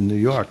students in New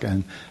York.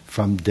 And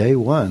from day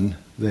one,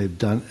 they've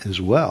done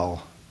as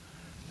well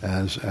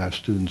as our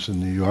students in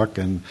New York.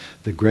 And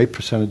the great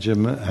percentage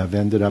of them have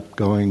ended up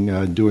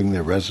going doing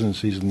their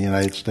residencies in the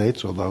United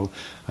States, although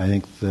I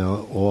think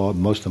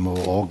most of them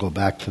will all go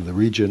back to the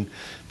region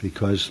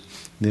because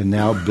they're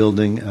now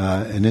building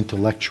an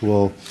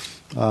intellectual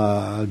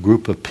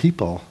group of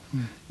people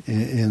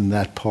in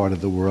that part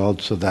of the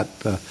world, so that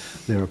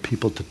there are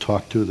people to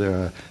talk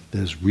to.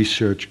 There's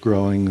research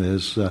growing.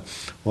 There's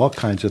all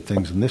kinds of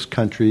things in this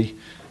country.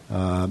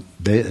 Qatar,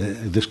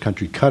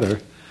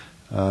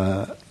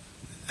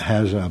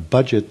 has a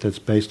budget that's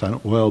based on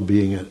oil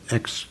being at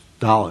X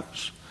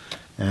dollars,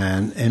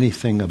 and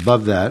anything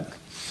above that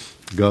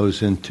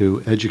goes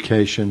into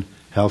education,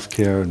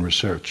 healthcare, and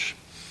research.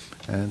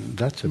 And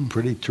that's a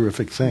pretty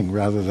terrific thing,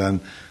 rather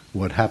than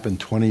what happened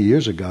 20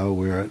 years ago,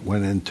 where it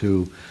went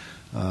into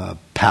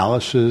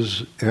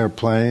palaces,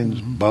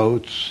 airplanes,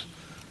 boats,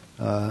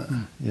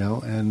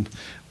 and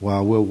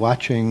while we're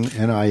watching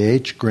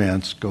NIH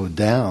grants go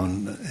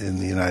down in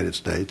the United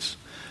States,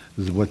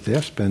 what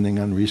they're spending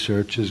on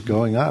research is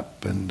going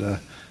up.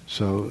 And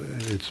so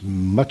it's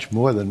much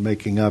more than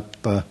making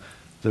up the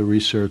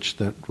research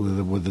that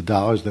with the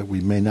dollars that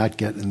we may not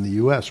get in the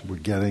U.S., we're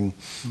getting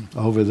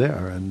over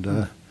there.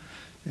 And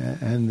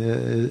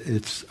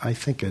it's, I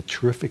think, a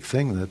terrific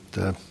thing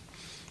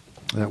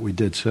that we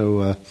did.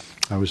 So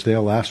I was there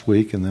last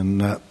week, and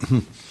then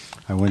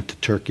I went to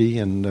Turkey,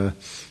 and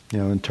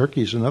and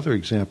Turkey is another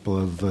example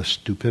of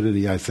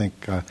stupidity, I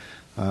think,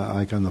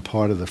 like on the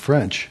part of the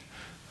French,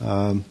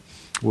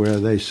 where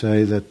they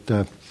say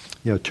that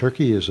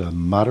Turkey is a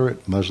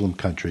moderate Muslim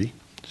country,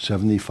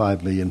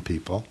 75 million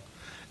people.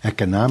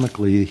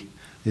 Economically,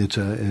 it's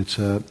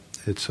a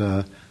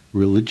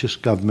religious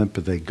government,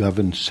 but they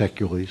govern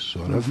secularly,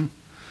 sort of.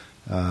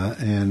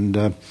 And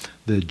the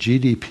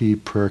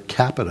GDP per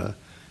capita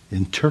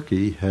in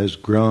Turkey has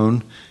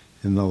grown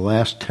in the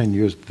last 10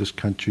 years that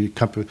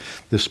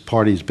this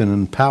party's been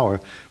in power,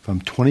 from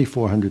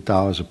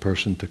 $2,400 a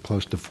person to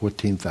close to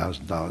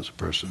 $14,000 a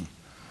person.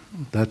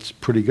 That's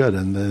pretty good,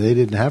 and they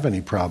didn't have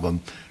any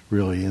problem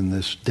really in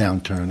this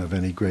downturn of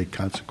any great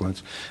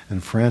consequence.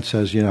 And France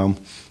says,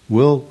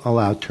 we'll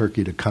allow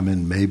Turkey to come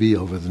in maybe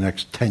over the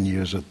next 10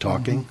 years of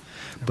talking,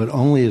 but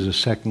only as a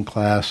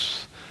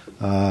second-class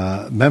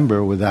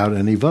member without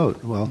any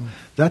vote. Well,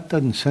 that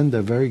doesn't send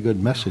a very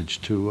good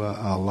message to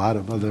a lot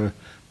of other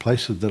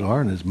places that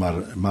aren't as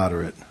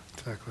moderate.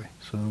 Exactly.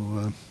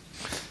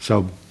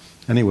 So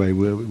anyway,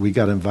 we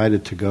got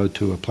invited to go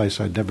to a place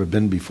I'd never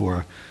been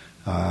before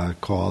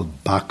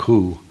called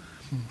Baku,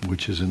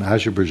 which is in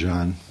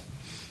Azerbaijan,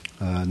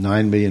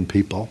 9 million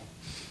people.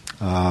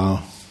 And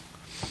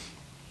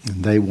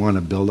they want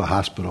to build a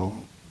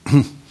hospital,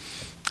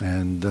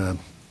 and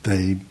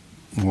they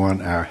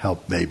want our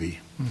help, maybe.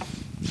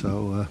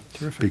 So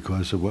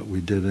because of what we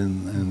did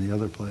in the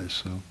other place.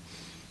 So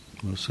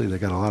we'll see. They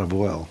got a lot of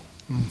oil.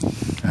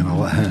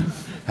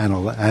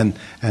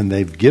 And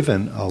they've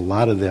given a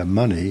lot of their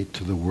money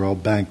to the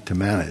World Bank to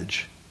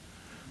manage,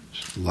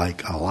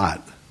 like a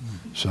lot,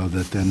 so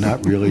that they're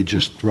not really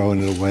just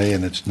throwing it away,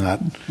 and it's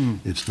not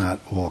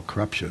all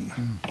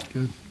corruption.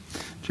 Good.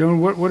 Joan,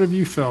 what have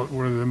you felt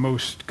were the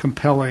most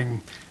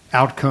compelling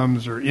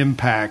outcomes or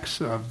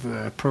impacts of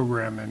the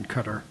program in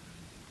Qatar?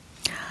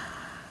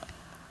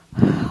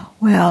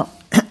 Well,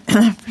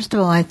 first of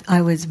all,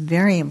 I was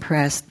very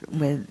impressed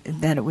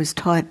with that it was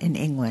taught in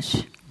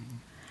English,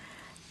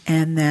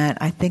 and that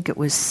I think it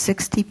was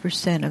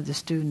 60% of the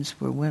students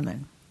were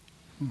women,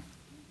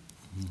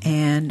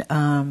 and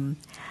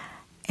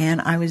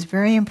I was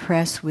very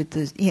impressed with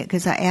this,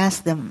 because I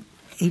asked them,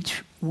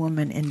 each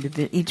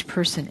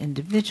person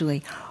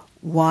individually,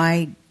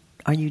 why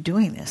are you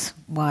doing this?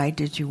 Why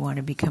did you want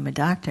to become a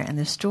doctor? And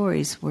the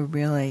stories were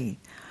really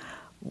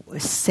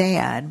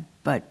sad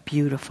but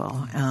beautiful.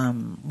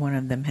 One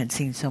of them had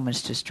seen so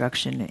much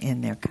destruction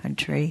in their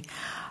country.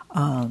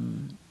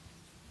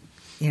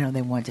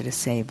 They wanted to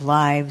save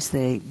lives.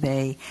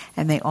 They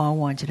all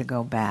wanted to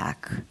go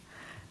back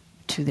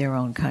to their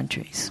own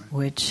countries,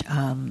 which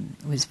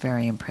was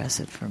very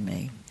impressive for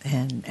me.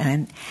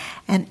 And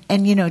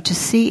to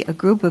see a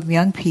group of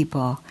young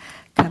people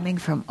coming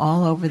from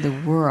all over the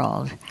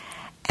world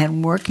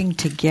and working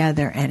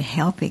together and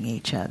helping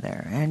each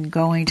other and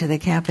going to the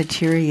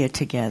cafeteria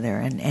together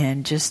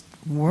and just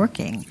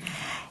working,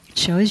 it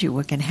shows you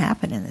what can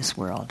happen in this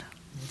world.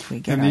 We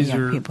get and these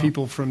are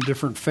people from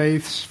different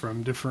faiths,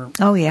 from different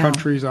yeah.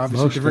 countries,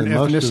 obviously different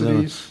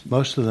ethnicities.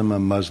 Most of them are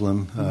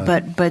Muslim.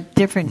 But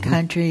different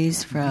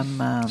countries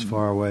from... as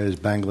far away as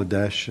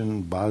Bangladesh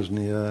and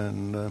Bosnia.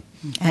 And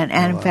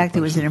in fact,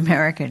 there was an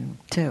American,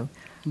 too.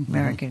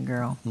 American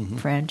girl,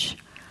 French.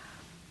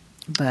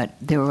 But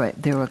there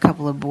were a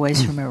couple of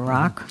boys from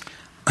Iraq.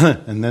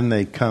 And then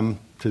they come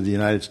to the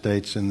United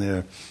States in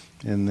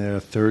their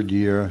third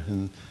year,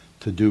 and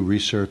to do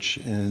research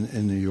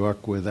in New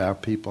York with our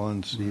people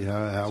and see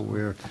how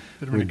we're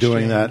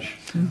doing that.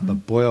 Mm-hmm.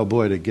 But boy, oh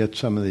boy, to get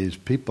some of these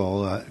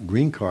people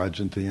green cards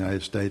into the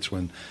United States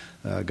when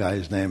a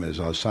guy's name is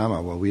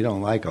Osama. Well, we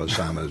don't like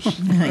Osamas.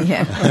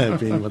 Yeah.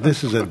 I mean, well,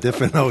 this is a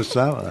different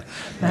Osama.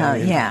 Well,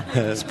 yeah,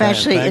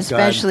 especially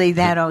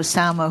that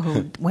Osama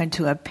who went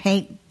to a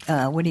paint.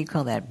 What do you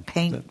call that?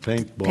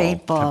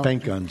 Paintball.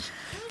 Paint guns.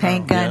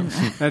 Paint gun.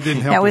 Yeah. That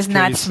didn't help. That was his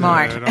not case,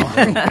 smart. at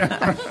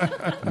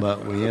all.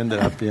 But we ended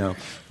up,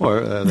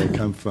 or they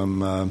come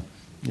from,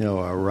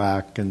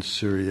 Iraq and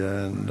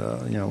Syria and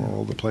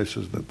all the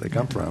places that they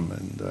come from,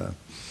 and.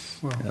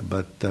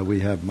 But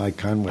we have Mike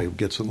Conway who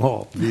gets them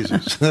all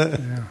visas.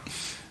 Yeah.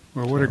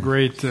 Well, what a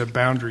great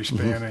boundary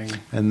spanning.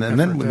 Mm-hmm. And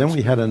then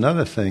we had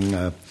another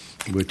thing,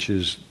 which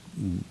is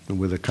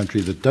with a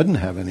country that doesn't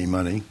have any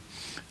money,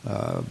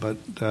 but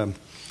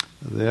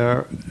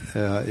there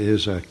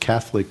is a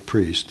Catholic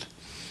priest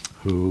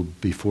who,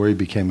 before he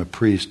became a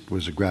priest,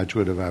 was a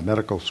graduate of our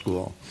medical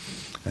school,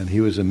 and he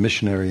was a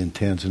missionary in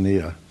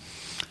Tanzania,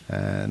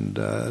 and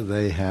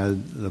they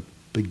had the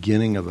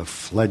beginning of a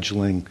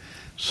fledgling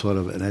sort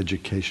of an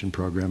education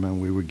program, and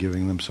we were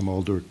giving them some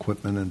older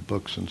equipment and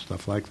books and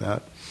stuff like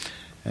that.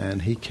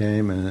 And he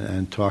came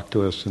and talked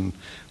to us, and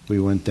we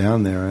went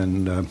down there,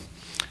 and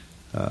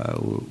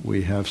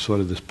we have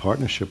sort of this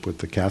partnership with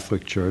the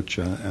Catholic Church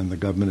and the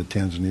government of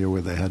Tanzania, where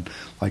they had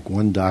like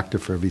one doctor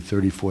for every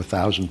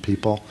 34,000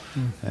 people.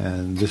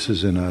 And this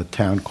is in a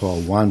town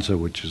called Wanza,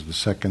 which is the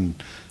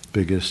second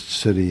biggest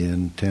city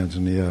in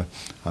Tanzania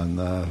on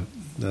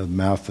the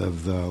mouth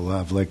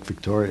of Lake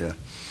Victoria.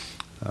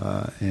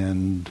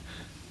 And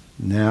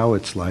now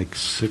it's like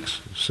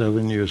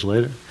 6-7 years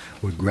later.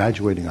 We're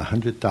graduating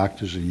 100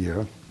 doctors a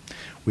year.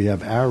 We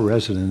have our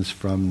residents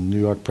from New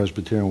York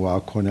Presbyterian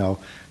Weill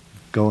Cornell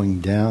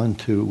going down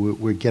to,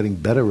 we're getting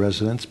better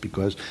residents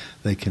because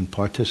they can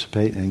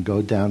participate and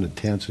go down to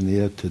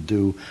Tanzania to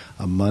do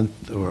a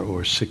month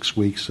or 6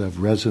 weeks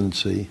of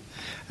residency.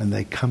 And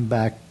they come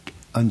back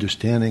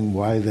understanding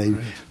why they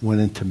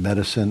went into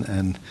medicine,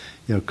 and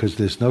because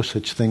there's no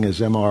such thing as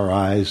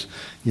MRIs.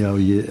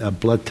 A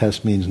blood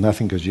test means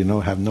nothing because you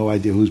have no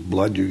idea whose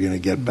blood you're going to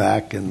get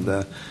back, and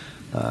a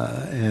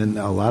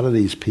lot of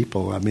these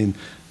people, I mean,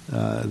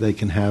 they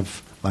can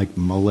have like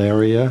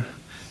malaria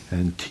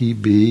and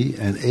TB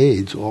and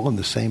AIDS all in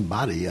the same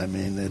body. I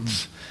mean,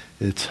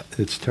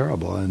 it's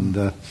terrible, and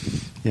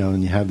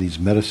and you have these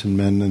medicine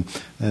men,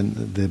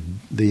 and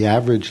the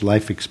average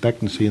life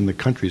expectancy in the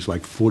country is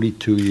like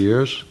 42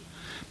 years,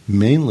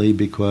 mainly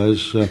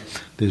because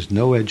there's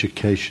no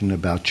education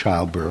about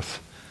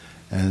childbirth,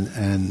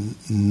 and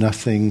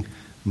nothing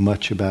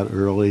much about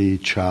early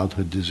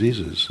childhood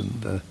diseases,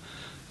 and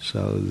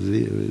so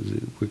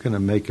we're going to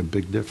make a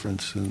big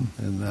difference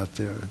in that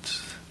there.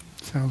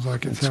 Sounds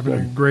like it's having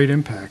a great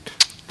impact.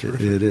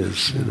 Terrific. It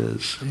is.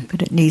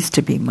 But it needs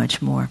to be much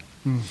more.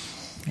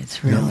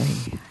 It's really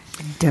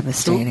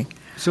devastating.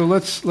 So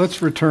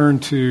let's return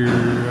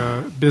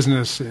to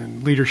business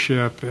and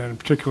leadership, and in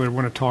particular, I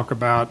want to talk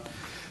about.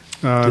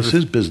 This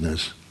is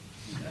business.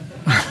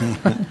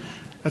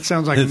 That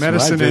sounds like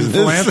medicine and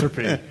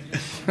philanthropy.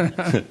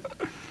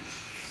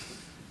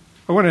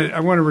 I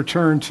want to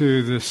return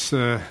to this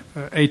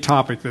a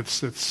topic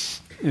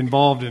that's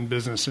involved in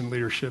business and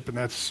leadership, and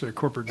that's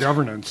corporate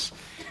governance.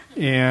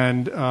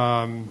 And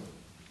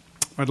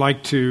I'd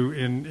like to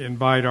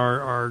invite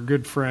our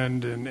good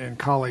friend and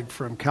colleague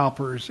from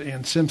CalPERS,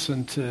 Ann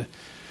Simpson, to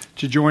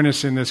join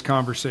us in this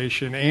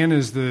conversation. Ann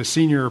is the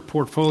Senior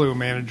Portfolio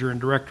Manager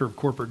and Director of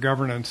Corporate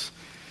Governance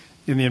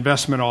in the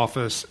Investment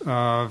Office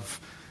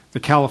of the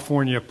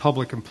California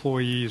Public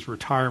Employees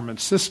Retirement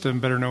System,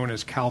 better known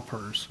as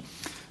CalPERS.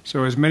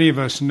 So as many of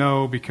us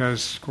know,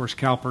 because, of course,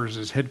 CalPERS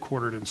is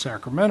headquartered in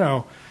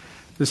Sacramento,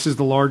 this is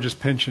the largest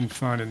pension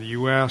fund in the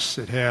U.S.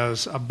 It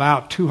has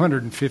about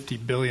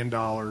 $250 billion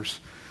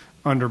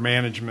under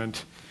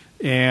management.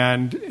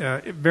 And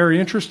very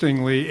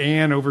interestingly,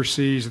 Ann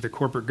oversees the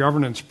corporate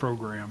governance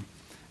program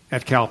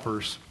at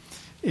CalPERS.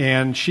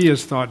 And she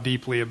has thought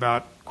deeply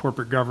about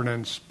corporate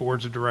governance,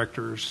 boards of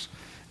directors,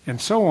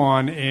 and so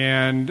on.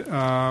 And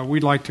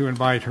we'd like to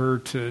invite her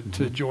to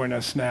join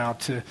us now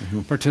to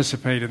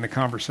participate in the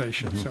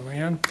conversation. So,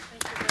 Ann.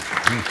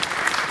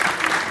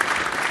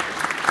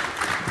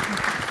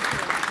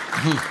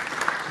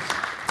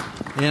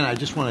 Ann, I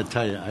just want to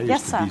tell you, I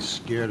used to be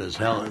scared as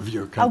hell of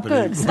your company.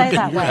 Oh, good. Stay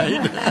that way.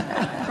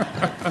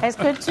 It's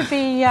good to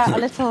be a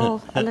little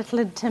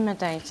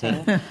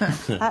intimidating.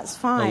 That's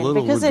fine. A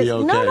little because would be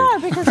okay. No,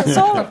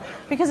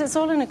 because it's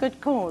all in a good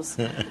cause.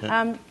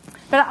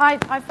 But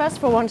I first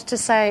of all wanted to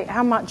say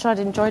how much I'd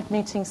enjoyed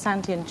meeting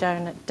Sandy and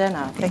Joan at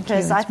dinner,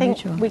 because I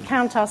think we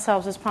count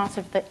ourselves as part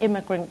of the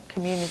immigrant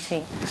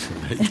community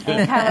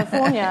in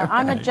California.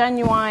 I'm a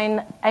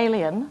genuine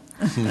alien,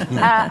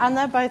 and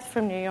they're both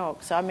from New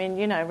York. So, I mean,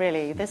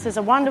 really, this is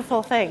a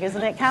wonderful thing,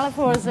 isn't it?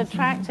 California is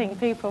attracting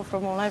people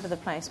from all over the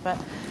place. But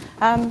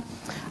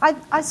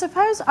I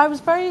suppose I was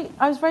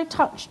very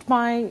touched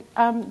by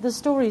the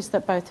stories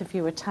that both of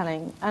you were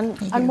telling.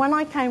 And when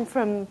I came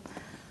from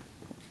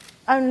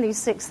only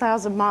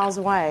 6,000 miles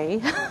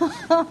away,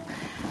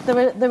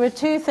 there were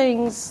two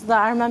things that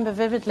I remember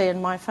vividly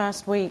in my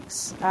first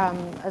weeks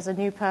as a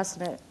new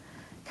person at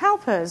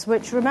CalPERS,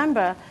 which,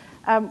 remember,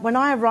 when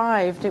I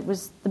arrived, it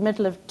was the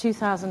middle of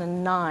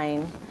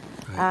 2009.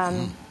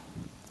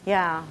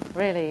 Yeah,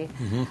 really.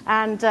 Mm-hmm.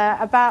 And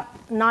about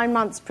 9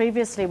 months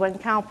previously, when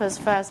CalPERS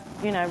first,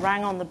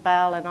 rang on the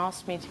bell and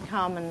asked me to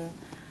come and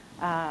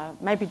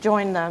maybe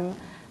join them,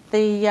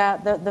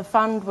 the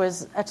fund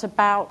was at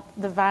about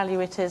the value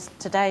it is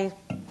today.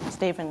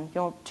 Stephen,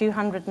 you're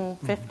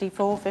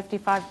 254,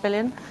 55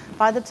 billion.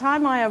 By the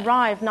time I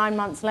arrived 9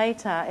 months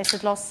later, it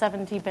had lost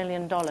 $70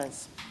 billion.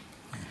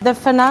 The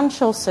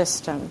financial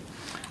system.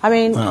 I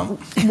mean,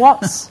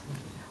 what's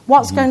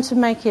going to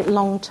make it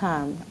long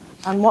term?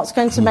 And what's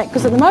going to make...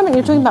 Because at the moment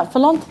you're talking about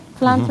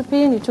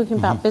philanthropy and you're talking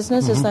about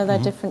business as though they're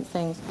different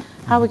things.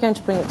 How are we going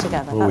to bring it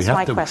together? That's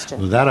my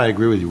question. Well, that I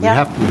agree with you. We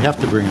have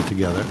to bring it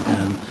together.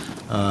 And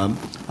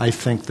I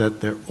think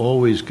that there are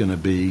always going to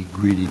be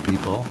greedy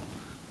people.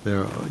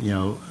 There,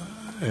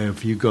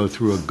 if you go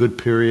through a good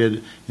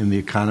period in the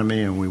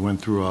economy, and we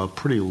went through a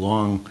pretty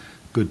long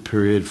good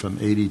period from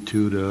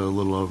 82 to a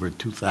little over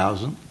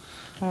 2000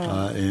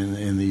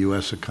 in the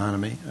U.S.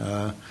 economy,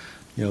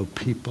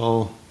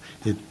 people...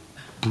 It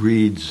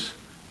breeds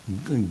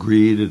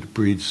greed. It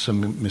breeds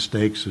some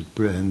mistakes.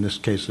 In this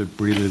case, it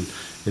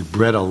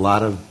bred a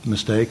lot of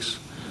mistakes.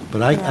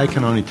 But I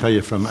can only tell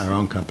you from our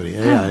own company.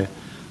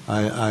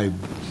 I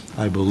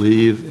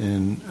believe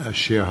in a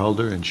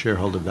shareholder and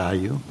shareholder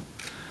value.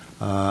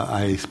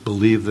 I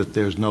believe that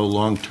there's no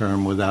long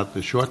term without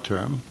the short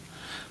term.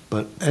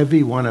 But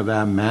every one of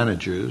our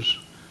managers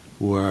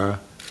were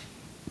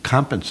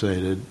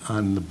compensated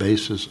on the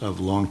basis of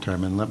long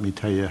term, and let me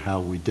tell you how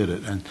we did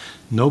it. And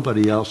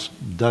nobody else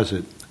does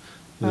it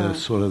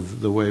sort of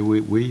the way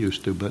we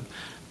used to. But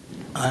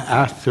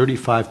our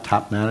 35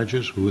 top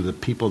managers, who are the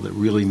people that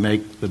really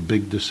make the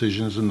big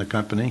decisions in the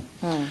company,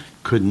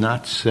 could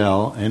not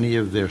sell any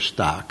of their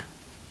stock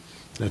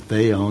that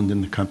they owned in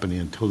the company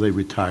until they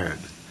retired.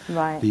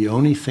 Right. The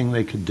only thing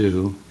they could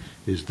do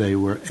is they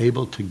were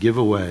able to give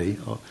away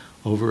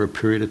over a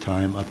period of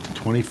time up to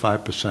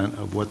 25%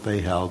 of what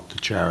they held to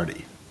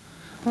charity,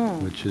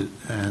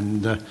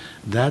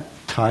 that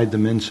tied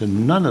them in. So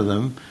none of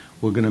them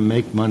were going to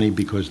make money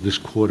because this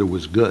quarter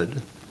was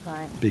good,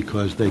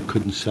 because they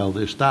couldn't sell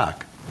their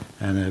stock.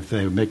 And if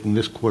they were making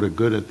this quarter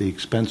good at the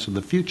expense of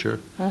the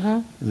future,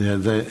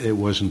 it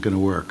wasn't going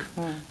to work.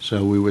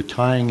 So we were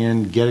tying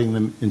in, getting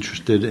them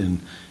interested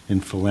in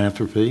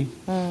philanthropy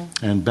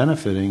and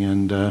benefiting.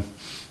 And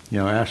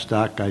our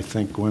stock, I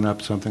think, went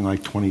up something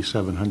like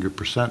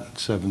 2,700% in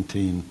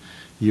 17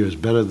 years,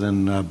 better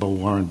than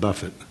Warren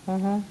Buffett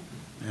and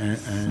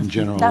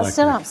General Electric. That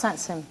still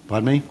upsets him.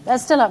 Pardon me? That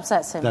still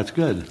upsets him. That's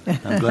good.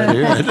 I'm glad to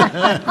hear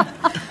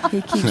it.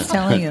 He keeps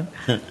telling you.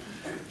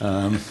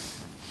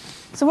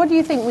 So what do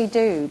you think we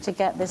do to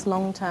get this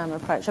long-term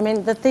approach? I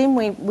mean, the theme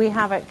we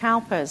have at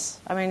CalPERS,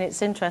 I mean,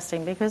 it's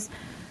interesting because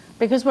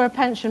we're a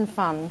pension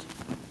fund,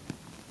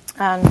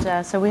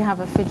 and so we have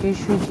a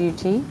fiduciary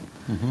duty.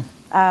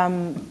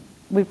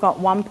 We've got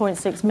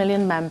 1.6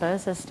 million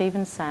members, as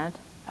Stephen said.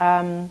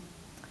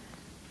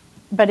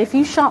 But if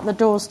you shut the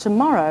doors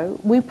tomorrow,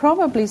 we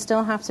probably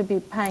still have to be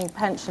paying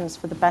pensions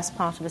for the best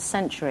part of a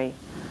century.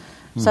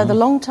 So the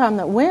long term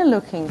that we're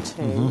looking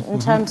to, in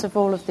terms of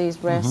all of these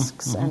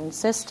risks and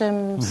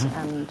systems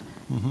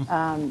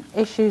and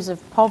issues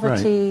of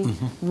poverty,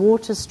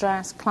 water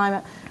stress,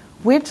 climate,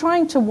 we're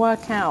trying to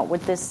work out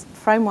with this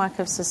framework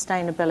of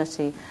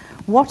sustainability,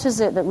 what is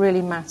it that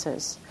really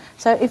matters?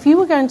 So if you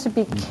were going to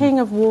be king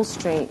of Wall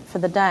Street for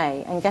the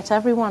day and get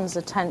everyone's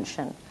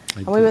attention,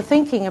 and we were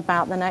thinking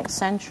about the next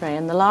century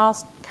and the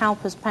last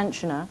CalPERS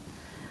pensioner,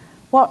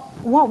 what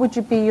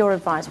would be your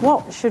advice?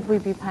 What should we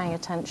be paying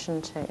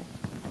attention to?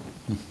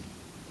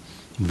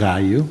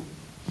 Value,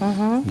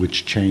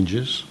 which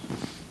changes.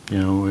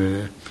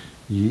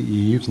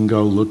 You can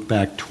go look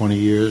back 20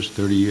 years,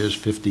 30 years,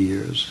 50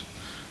 years.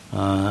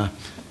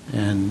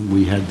 And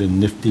we had the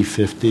Nifty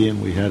 50,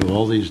 and we had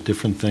all these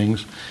different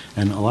things.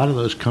 And a lot of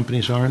those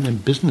companies aren't in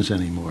business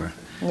anymore.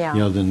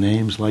 Yeah. The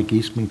names like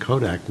Eastman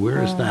Kodak,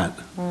 where is that?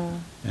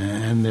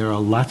 And there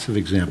are lots of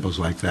examples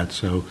like that.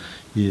 So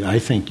I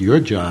think your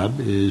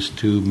job is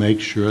to make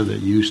sure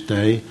that you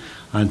stay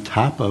on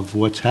top of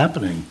what's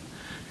happening.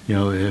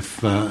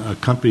 If a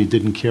company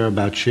didn't care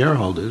about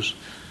shareholders,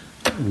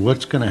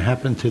 what's going to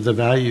happen to the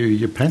value of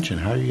your pension?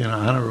 How are you going to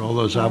honor all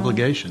those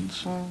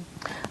obligations?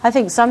 I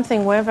think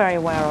something we're very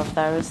aware of,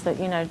 though, is that,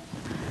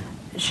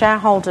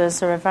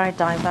 shareholders are a very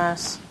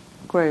diverse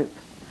group.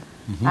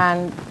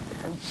 And,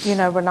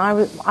 when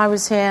I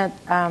was here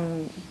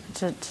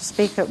to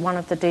speak at one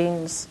of the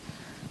Dean's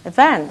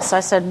events,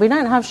 I said, we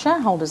don't have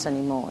shareholders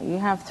anymore. You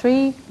have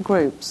three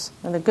groups,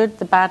 the good,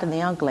 the bad, and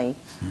the ugly.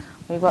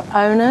 We've got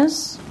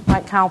owners,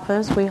 like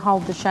CalPERS. We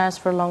hold the shares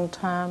for a long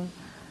term.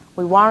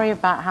 We worry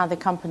about how the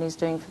company's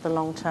doing for the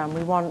long term.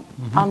 We want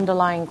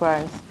underlying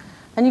growth.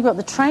 Then you've got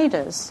the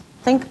traders.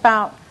 Think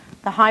about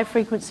the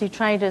high-frequency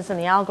traders and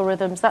the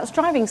algorithms, that's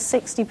driving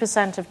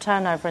 60% of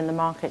turnover in the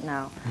market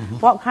now.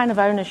 What kind of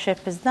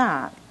ownership is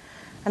that?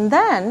 And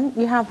then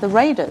you have the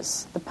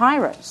raiders, the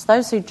pirates,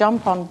 those who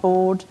jump on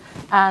board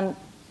and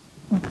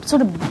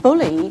sort of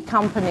bully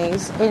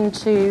companies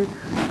into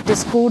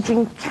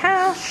disgorging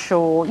cash,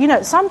 or,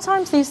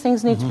 sometimes these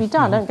things need to be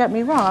done, don't get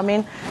me wrong. I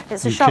mean,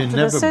 it's a shock to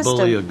the system. You can never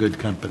bully a good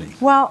company.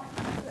 Well,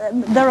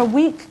 there are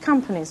weak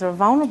companies, there are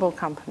vulnerable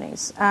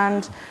companies,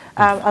 and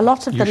a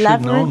lot of the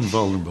leverage... You shouldn't own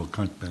vulnerable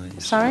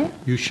companies. Sorry?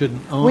 You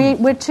shouldn't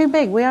own... We're too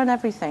big, we own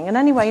everything. And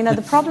anyway,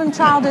 the problem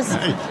child is...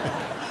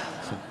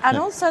 And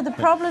also the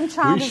problem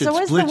child is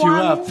always the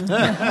one... We should split you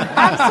up.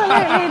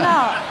 Absolutely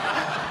not.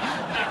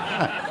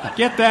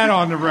 Get that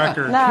on the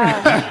record.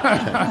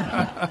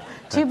 No.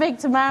 Too big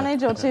to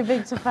manage or too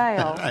big to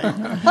fail.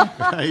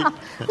 Right.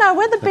 No,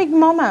 we're the big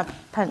mama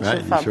pension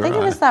Right, fund. sure Think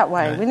of are. us that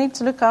way. Right. We need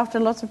to look after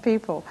a lot of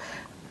people.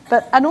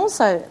 And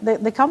also,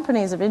 the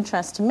companies of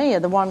interest to me are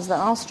the ones that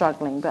are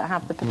struggling but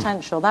have the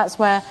potential. That's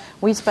where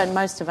we spend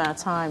most of our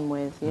time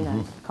with,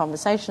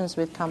 conversations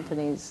with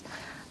companies,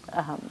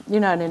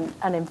 and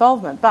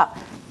involvement. But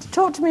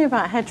talk to me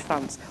about hedge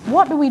funds.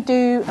 What do we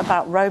do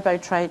about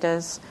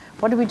robo-traders?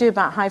 What do we do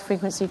about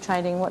high-frequency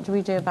trading? What do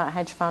we do about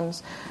hedge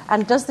funds?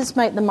 And does this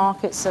make the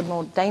markets a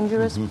more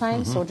dangerous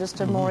place or just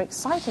a more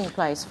exciting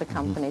place for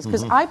companies?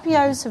 Because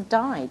IPOs have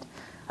died.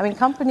 I mean,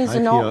 companies are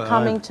not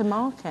coming to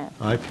market.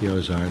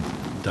 IPOs aren't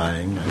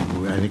dying.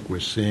 I think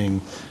we're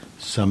seeing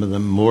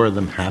more of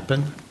them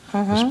happen,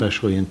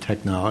 especially in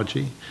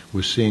technology.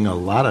 We're seeing a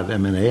lot of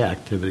M&A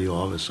activity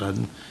all of a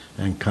sudden,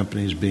 and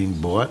companies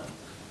being bought,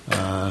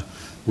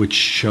 which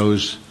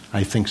shows,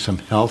 I think, some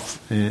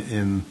health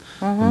in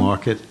the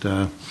market.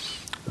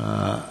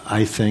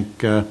 I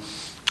think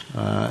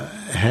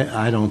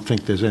I don't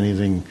think there's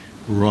anything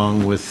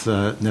wrong with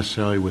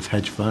necessarily with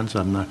hedge funds.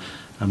 I'm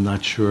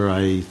not sure.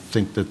 I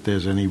think that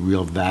there's any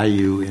real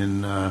value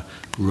in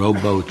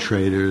robo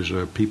traders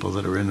or people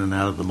that are in and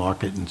out of the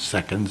market in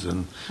seconds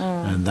and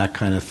that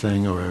kind of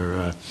thing,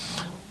 or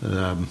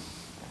the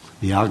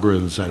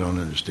algorithms I don't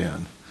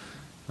understand.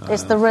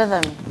 It's the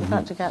rhythm. You've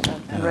got to get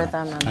the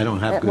rhythm. And I don't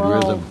have good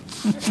rhythm.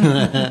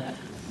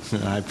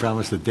 I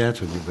promise to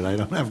dance with you, but I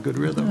don't have good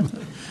rhythm.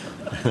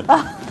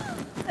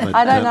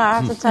 I don't know.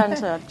 I have to turn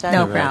to Jane.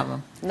 No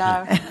problem.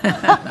 No.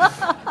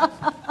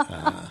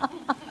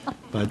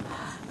 But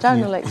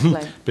Joan will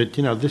explain. But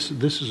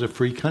this is a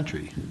free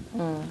country,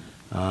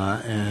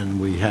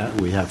 and we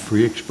have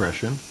free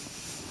expression,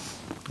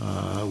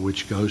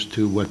 which goes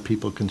to what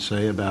people can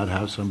say about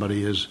how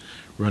somebody is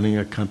running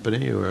a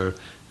company,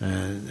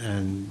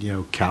 and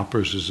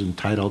CalPERS is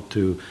entitled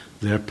to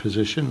their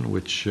position,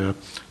 which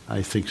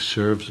I think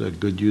serves a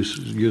good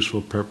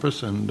useful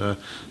purpose, and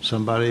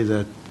somebody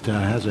that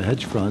has a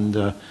hedge fund.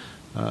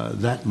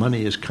 That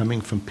money is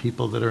coming from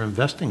people that are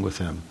investing with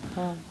him.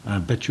 I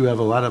bet you have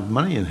a lot of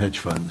money in hedge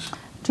funds.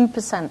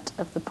 2%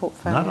 of the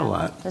portfolio. Not a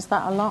lot. Is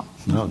that a lot?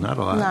 No, not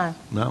a lot.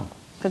 No.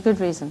 For good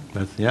reason.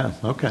 But yeah,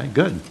 okay,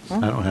 good. I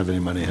don't have any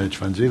money in hedge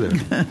funds either.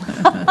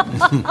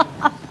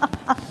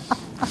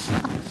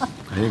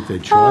 I think they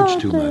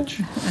charge too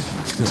much.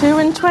 2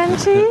 and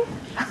 20?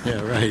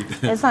 Yeah, right.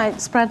 It's like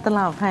spread the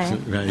love, hey?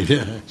 Right,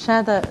 yeah.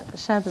 Share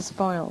the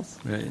spoils.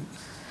 Right.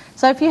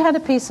 So if you had a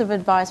piece of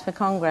advice for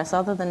Congress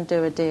other than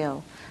do a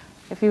deal,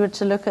 if you were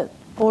to look at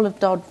all of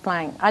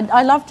Dodd-Frank,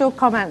 I loved your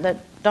comment that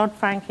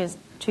Dodd-Frank is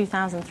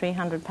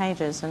 2,300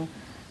 pages and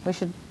we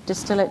should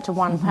distill it to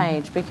one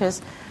page,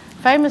 because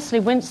famously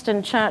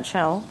Winston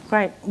Churchill,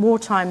 great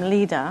wartime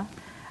leader,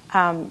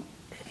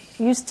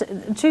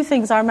 two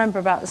things I remember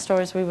about the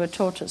stories we were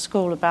taught at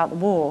school about the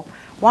war.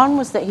 One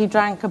was that he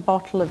drank a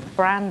bottle of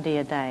brandy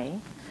a day.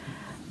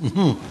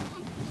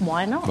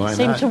 Why not?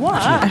 Seemed to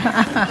work.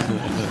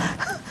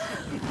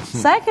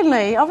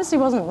 Secondly, obviously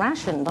wasn't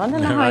rationed. I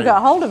don't know how he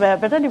got hold of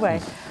it, but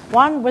anyway.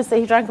 One was that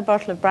he drank a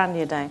bottle of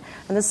brandy a day.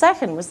 And the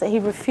second was that he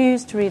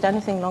refused to read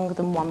anything longer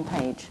than one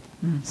page.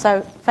 So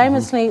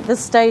famously, the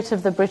state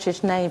of the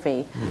British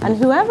Navy. And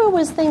whoever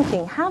was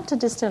thinking how to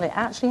distill it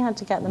actually had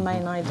to get the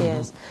main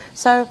ideas.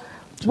 So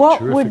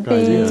what would be...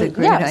 Idea. It's a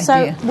great idea.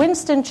 So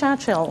Winston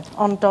Churchill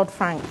on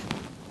Dodd-Frank,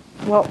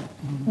 what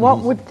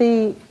would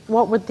the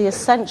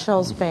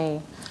essentials be?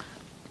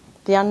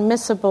 The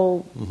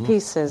unmissable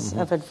pieces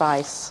of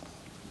advice.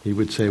 He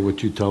would say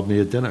what you told me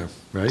at dinner,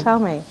 right? Tell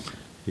me.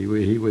 He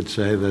would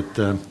say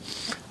that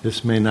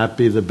this may not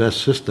be the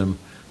best system,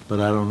 but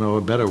I don't know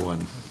a better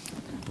one.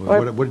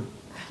 What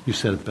you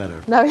said it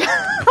better. No.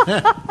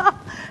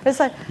 It's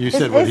like, you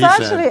said what he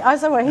actually, said. I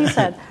said what he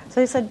said.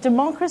 So he said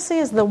democracy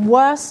is the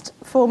worst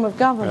form of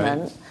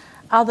government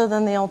other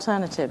than the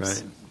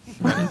alternatives.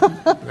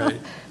 Right.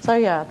 So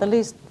yeah, the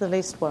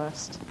least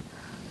worst.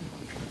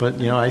 But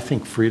I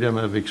think freedom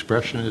of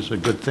expression is a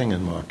good thing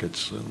in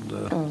markets, and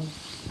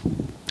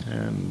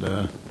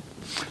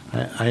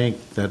I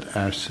think that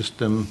our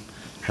system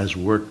has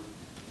worked,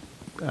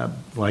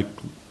 like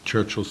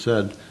Churchill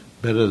said,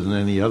 better than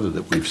any other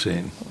that we've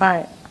seen.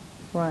 Right.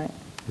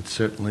 It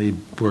certainly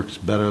works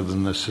better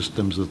than the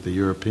systems that the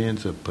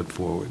Europeans have put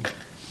forward,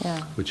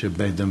 which have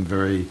made them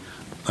very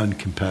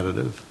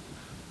uncompetitive.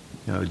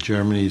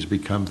 Germany's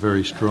become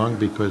very strong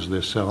because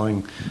they're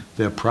selling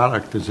their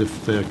product as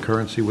if their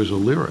currency was a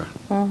lira.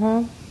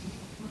 Mm-hmm.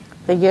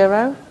 The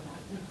euro?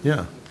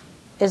 Yeah.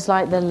 Is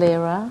like the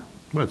lira.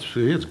 Well, it's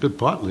a good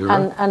part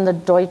lira. And the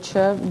Deutsche,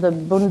 the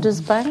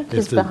Bundesbank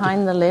is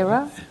behind the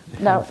lira.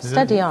 Now,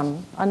 steady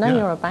on. I know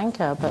you're a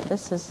banker, but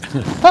this is...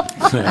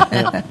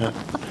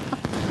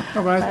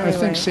 No, but I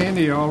think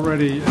Sandy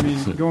already,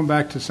 going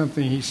back to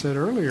something he said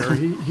earlier,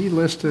 he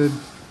listed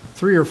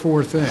 3 or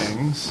 4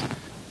 things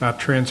about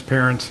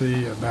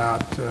transparency,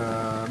 about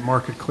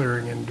market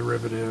clearing and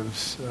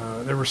derivatives.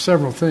 There were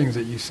several things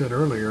that you said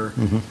earlier,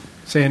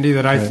 Sandy,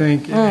 that I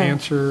think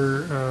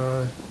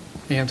answer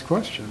Ann's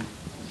question.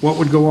 What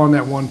would go on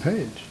that one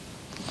page?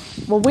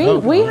 Well,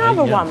 we have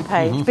a one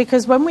page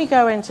because when we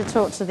go in to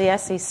talk to the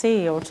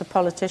SEC or to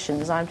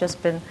politicians, I've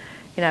just been...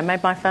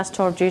 made my first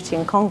tour of duty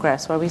in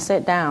Congress where we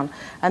sit down,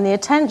 and the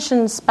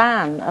attention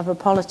span of a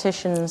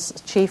politician's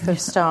chief of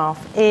staff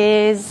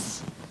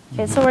it's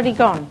already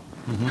gone.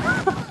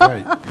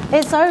 Right.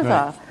 It's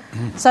over.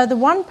 Right. So the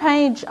one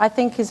page, I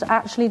think, is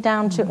actually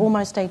down to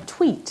almost a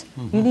tweet.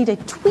 You need a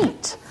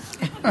tweet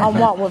on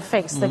what will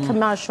fix the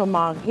commercial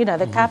market,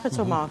 the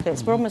capital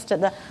markets. We're almost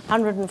at the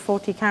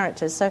 140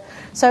 characters.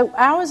 So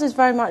ours is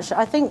very much,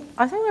 I think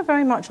we're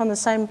very much on the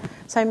same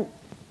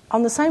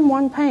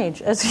one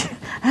page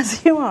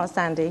as you are,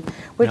 Sandy.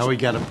 Now we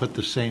got to put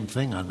the same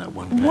thing on that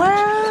one page.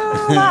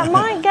 Well, that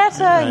might get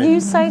you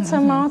say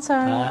tomato,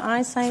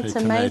 I say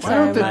tomato. Why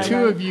don't the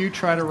two of you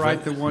try to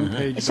write the one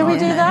page? Should we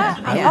do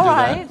that? All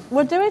right,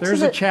 we'll do it.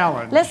 There's a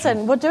challenge.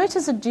 Listen, we'll do it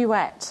as a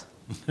duet.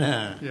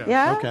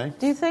 Yeah. Okay.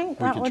 Do you think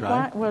that would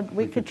work? Well,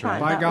 we could try.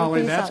 By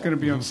golly, that's going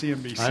to be on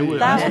CNBC.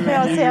 That would be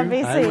on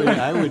CNBC.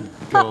 I would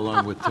go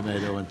along with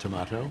tomato and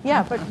tomato.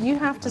 Yeah, but you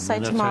have to say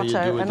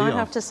tomato, and I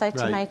have to say right.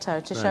 tomato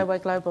to show we're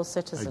global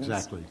citizens.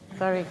 Exactly.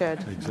 Very good.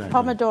 Exactly.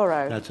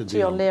 Pomodoro that's a to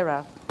your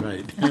lira.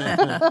 Right.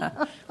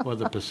 Or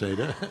the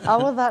peseta. Oh,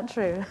 well, that's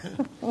true.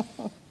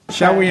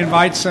 Shall we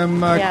invite some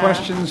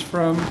questions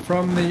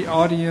from the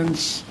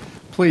audience,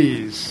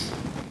 please?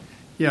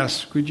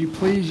 Yes, could you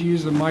please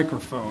use the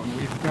microphone?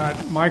 We've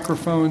got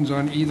microphones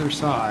on either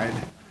side.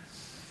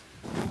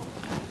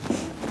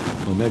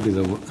 Well, maybe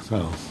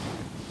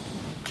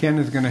Ken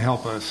is going to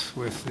help us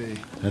with the...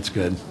 That's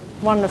good.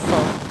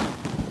 Wonderful.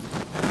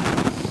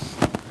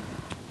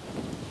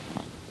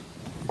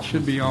 It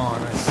should be on.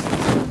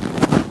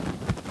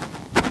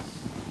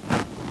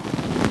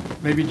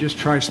 Maybe just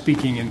try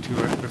speaking into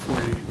it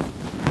before you...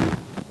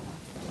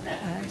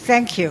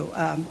 Thank you.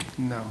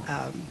 No.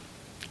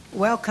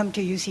 Welcome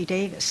to UC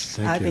Davis.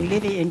 Thank I've you. been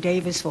living in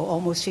Davis for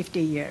almost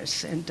 50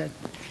 years, and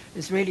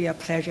it's really a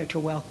pleasure to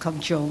welcome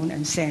Joan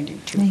and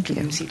Sandy to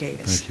UC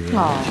Davis. Thank you.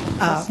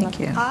 Thank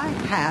you. I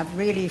have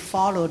really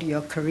followed your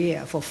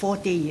career for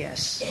 40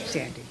 years,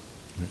 Sandy.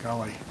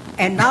 Golly.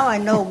 And now I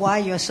know why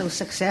you're so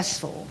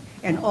successful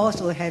and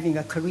also having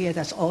a career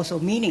that's also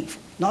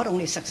meaningful, not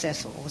only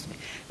successful, also,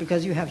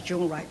 because you have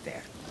Joan right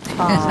there.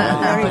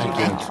 Very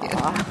good.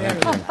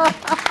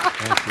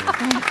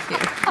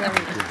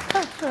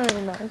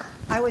 Very nice.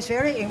 I was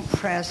very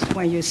impressed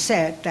when you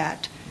said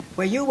that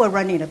when you were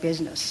running a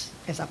business,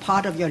 as a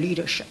part of your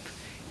leadership,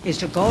 is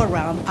to go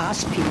around,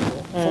 ask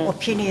people for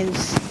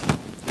opinions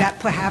that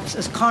perhaps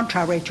is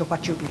contrary to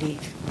what you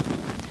believe.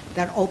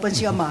 That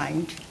opens your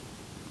mind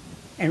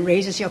and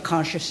raises your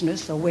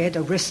consciousness of where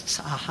the risks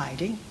are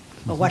hiding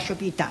or what should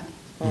be done.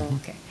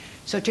 Okay.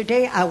 So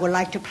today I would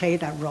like to play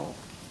that role.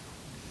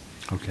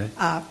 Okay.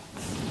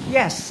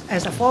 Yes,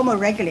 as a former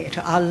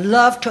regulator, I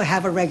love to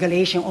have a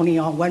regulation only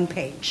on one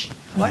page,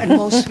 or at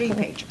most 3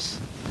 pages.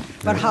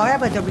 But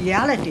however, the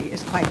reality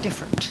is quite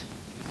different.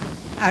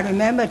 I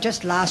remember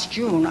just last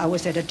June, I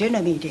was at a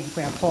dinner meeting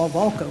where Paul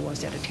Volcker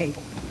was at a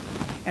table.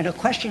 And a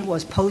question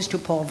was posed to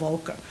Paul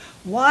Volcker.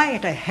 Why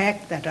the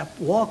heck that a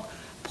Paul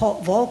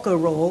Volcker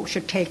role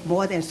should take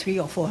more than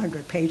 300 or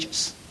 400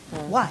 pages?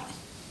 Why?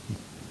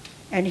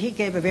 And he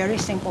gave a very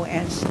simple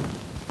answer.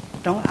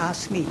 Don't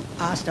ask me,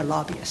 ask the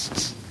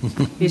lobbyists.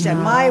 He said,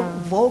 my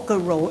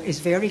Volcker role is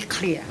very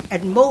clear.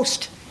 At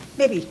most,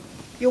 maybe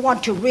you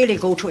want to really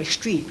go to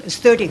extreme, it's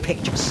 30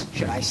 pages,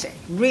 should I say,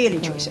 really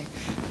choosing.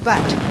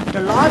 But the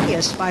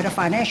lobbyists by the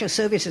financial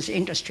services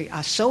industry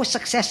are so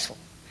successful.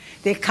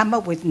 They come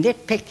up with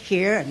nitpick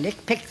here and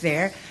nitpick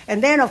there.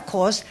 And then, of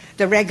course,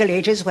 the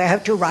regulators will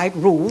have to write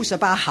rules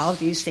about how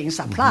these things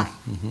apply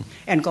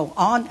and go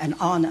on and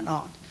on and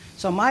on.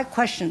 So my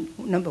question,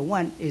 number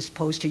one, is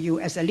posed to you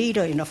as a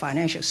leader in the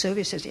financial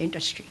services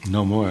industry.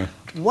 No more.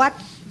 Well,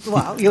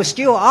 you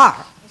still are,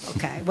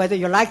 okay? Whether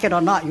you like it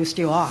or not, you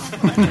still are.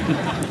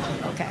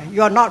 Okay,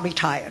 you're not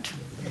retired.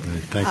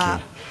 Thank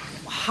you.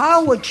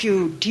 How would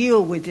you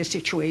deal with this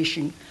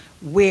situation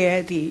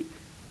where the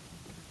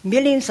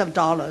millions of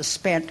dollars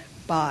spent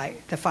by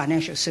the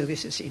financial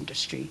services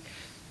industry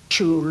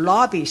to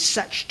lobby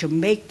such to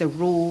make the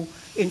rule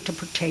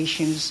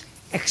interpretations,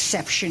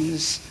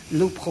 exceptions,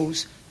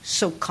 loopholes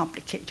so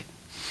complicated?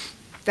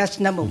 That's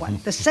number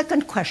one. The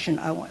second question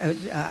I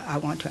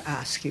want to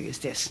ask you is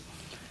this.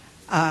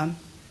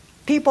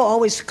 People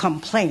always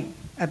complain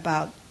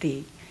about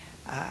the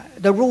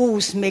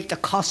rules make the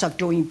cost of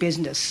doing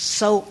business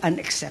so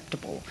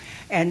unacceptable,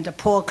 and the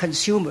poor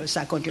consumers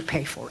are going to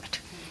pay for it.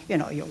 You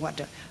know, you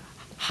want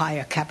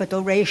higher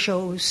capital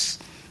ratios,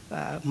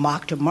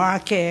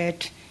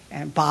 mark-to-market,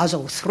 and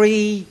Basel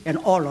III, and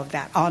all of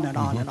that, on and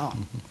on and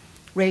on,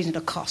 raising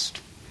the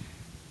cost.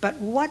 But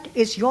what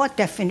is your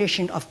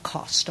definition of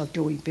cost of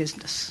doing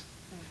business?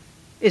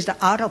 Is the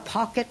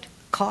out-of-pocket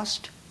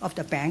cost of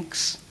the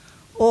banks,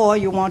 or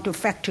you want to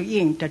factor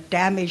in the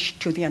damage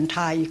to the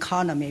entire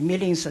economy,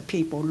 millions of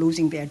people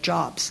losing their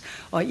jobs,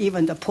 or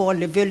even the poor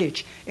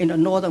village in the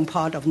northern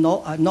part of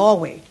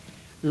Norway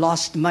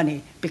lost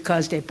money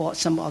because they bought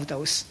some of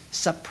those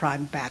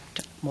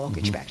subprime-backed,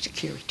 mortgage-backed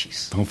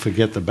securities. Don't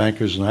forget the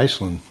bankers in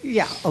Iceland.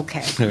 Yeah,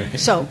 okay.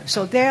 So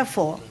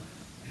therefore,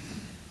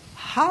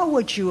 how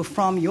would you,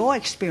 from your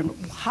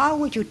experience, how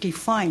would you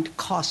define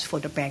cost for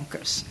the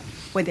bankers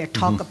when they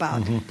talk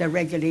about the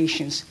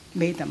regulations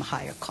made them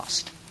higher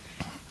cost?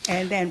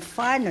 And then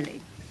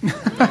finally,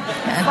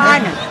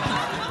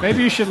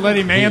 maybe you should let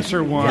him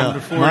answer one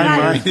before my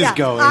mind is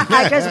going.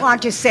 I just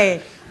want to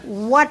say,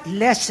 what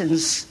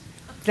lessons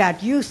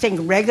that you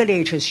think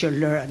regulators should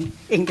learn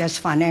in this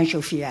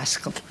financial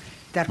fiasco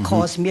that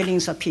caused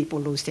millions of people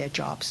lose their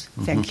jobs?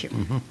 Thank you.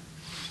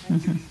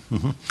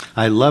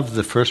 I love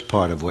the first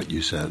part of what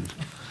you said.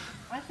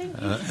 I think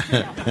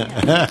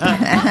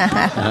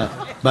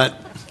but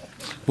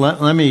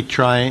let me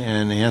try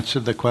and answer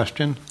the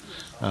question.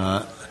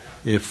 I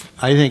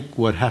think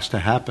what has to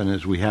happen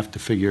is we have to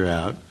figure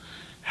out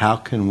how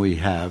can we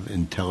have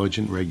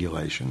intelligent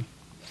regulation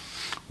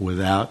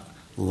without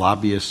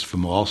lobbyists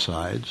from all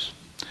sides.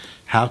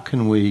 How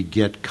can we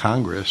get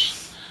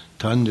Congress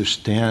to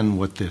understand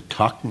what they're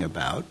talking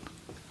about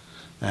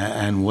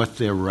and what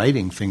they're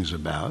writing things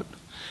about,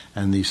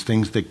 and these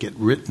things that get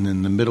written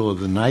in the middle of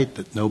the night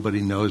that nobody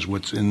knows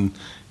what's in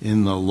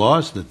the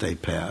laws that they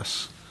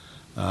pass.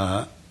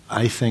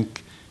 I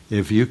think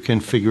if you can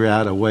figure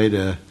out a way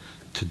to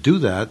do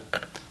that,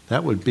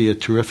 that would be a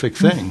terrific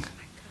thing,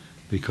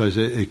 because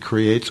it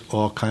creates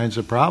all kinds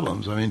of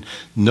problems. I mean,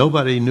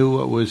 nobody knew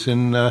what was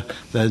in the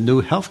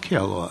new health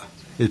care law.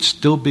 It's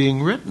still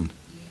being written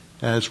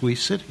as we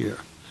sit here.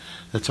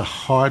 That's a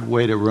hard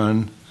way to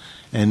run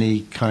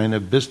any kind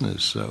of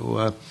business.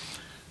 So,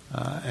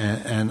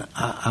 and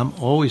I'm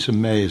always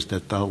amazed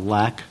at the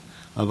lack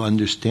of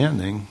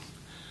understanding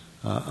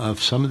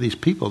of some of these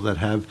people that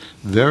have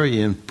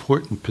very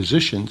important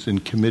positions in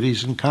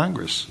committees in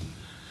Congress.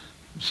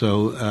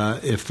 So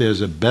if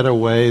there's a better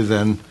way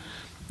than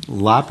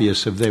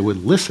lobbyists, if they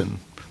would listen,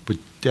 but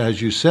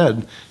as you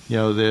said,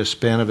 their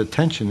span of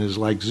attention is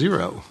like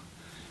zero.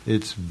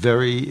 It's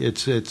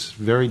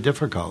very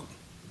difficult.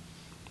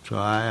 So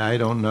I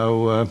don't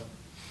know.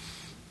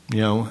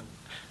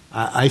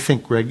 I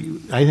think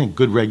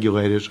good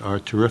regulators are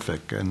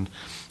terrific, and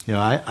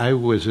I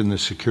was in the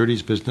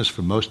securities business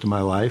for most of my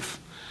life,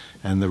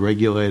 and the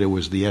regulator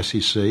was the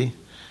SEC,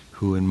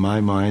 who in my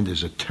mind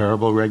is a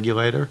terrible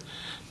regulator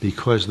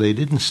because they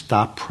didn't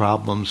stop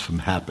problems from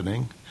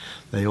happening.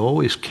 They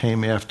always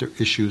came after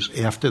issues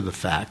after the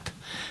fact,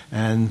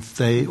 and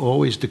they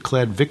always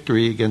declared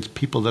victory against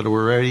people that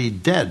were already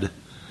dead.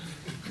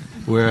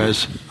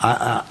 Whereas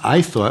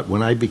I thought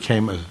when I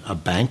became a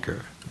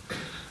banker,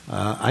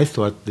 I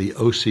thought the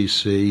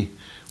OCC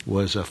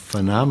was a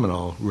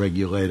phenomenal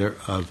regulator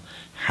of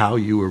how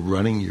you were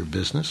running your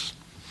business.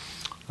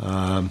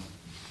 And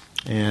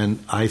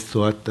I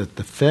thought that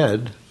the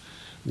Fed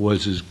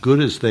was as good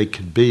as they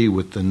could be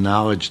with the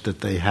knowledge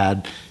that they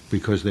had,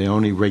 because they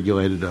only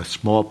regulated a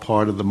small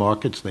part of the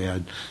markets. They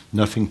had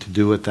nothing to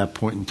do at that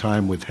point in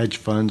time with hedge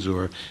funds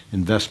or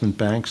investment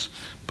banks,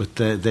 but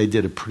they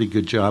did a pretty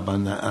good job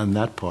on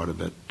that part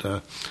of it.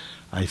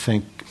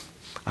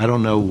 I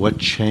don't know what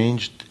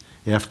changed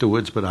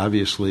afterwards, but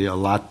obviously a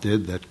lot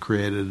did that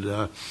created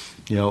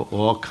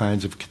all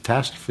kinds of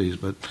catastrophes.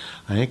 But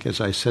I think,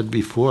 as I said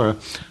before,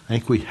 I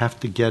think we have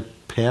to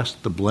get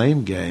past the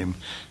blame game,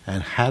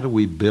 and how do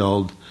we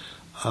build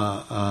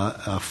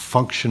a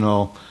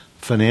functional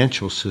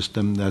financial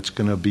system that's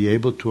going to be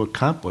able to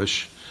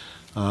accomplish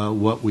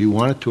what we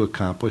want it to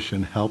accomplish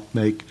and help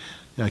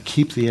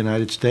keep the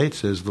United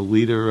States as the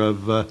leader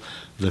of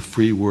the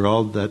free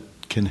world that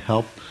can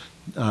help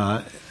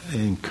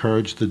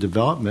encourage the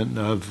development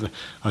of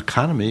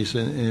economies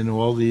in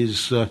all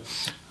these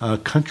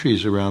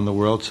countries around the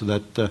world, so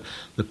that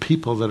the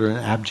people that are in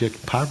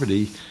abject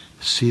poverty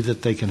see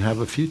that they can have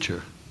a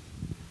future.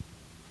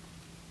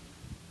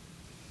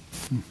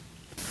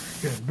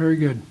 Good, very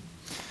good.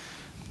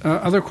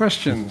 Other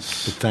questions?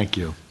 Thank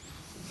you.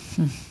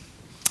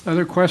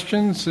 Other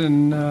questions?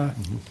 And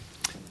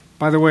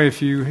by the way,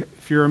 if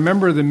you're a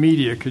member of the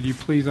media, could you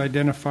please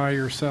identify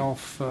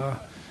yourself?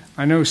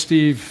 I know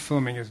Steve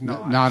Fleming is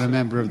not a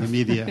member of the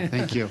media.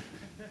 Thank you.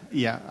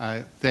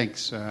 Yeah,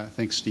 thanks,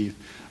 Steve.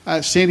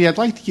 Sandy, I'd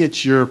like to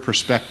get your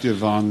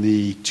perspective on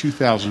the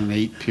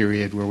 2008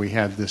 period where we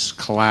had this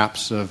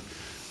collapse of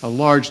a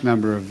large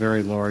number of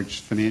very large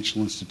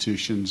financial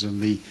institutions,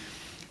 and the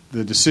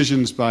the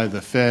decisions by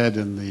the Fed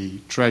and the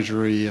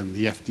Treasury and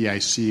the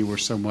FDIC were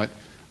somewhat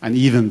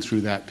uneven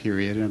through that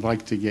period. And I'd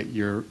like to get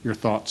your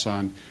thoughts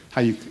on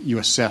how you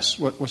assess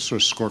what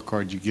sort of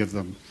scorecard you give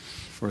them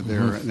for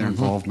their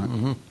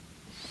involvement.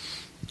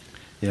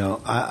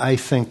 I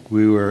think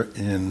we were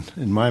in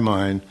my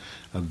mind,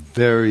 a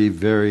very,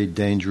 very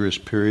dangerous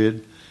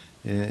period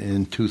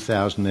in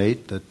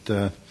 2008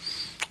 that,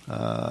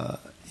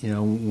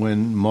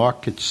 when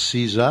markets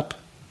seize up,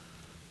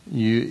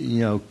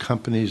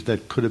 companies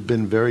that could have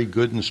been very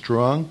good and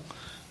strong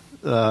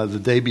the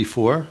day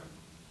before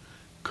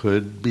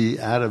could be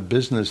out of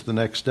business the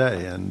next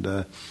day.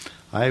 And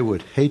I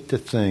would hate to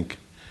think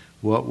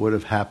what would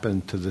have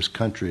happened to this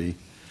country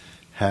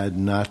had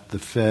not the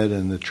Fed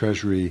and the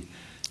Treasury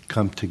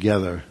come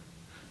together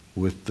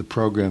with the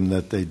program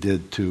that they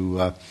did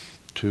to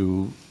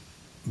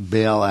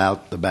bail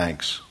out the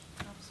banks.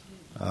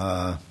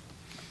 I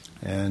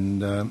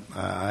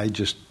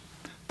just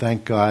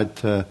thank God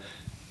to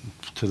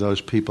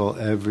those people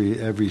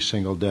every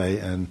single day.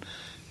 And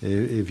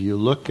if you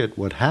look at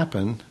what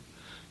happened,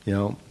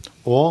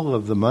 all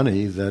of the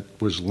money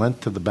that was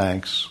lent to the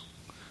banks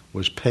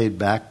was paid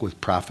back with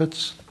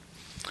profits.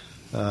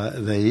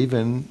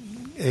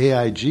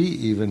 AIG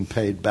even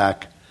paid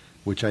back,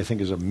 which I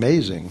think is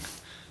amazing,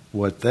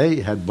 what they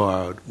had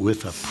borrowed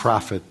with a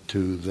profit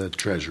to the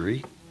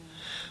Treasury.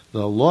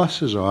 The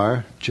losses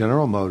are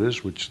General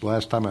Motors, which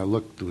last time I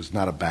looked was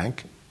not a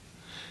bank,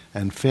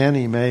 and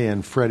Fannie Mae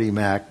and Freddie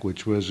Mac,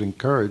 which was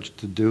encouraged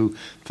to do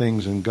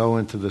things and go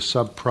into the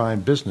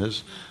subprime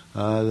business,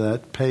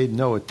 that paid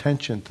no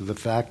attention to the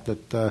fact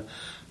that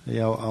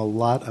a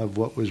lot of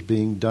what was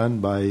being done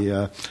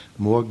by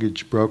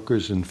mortgage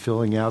brokers in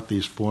filling out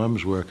these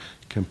forms were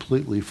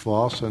completely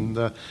false, and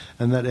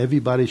that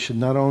everybody should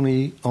not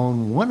only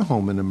own one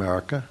home in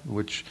America,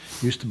 which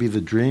used to be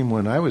the dream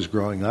when I was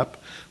growing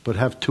up, but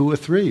have two or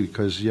three,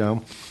 because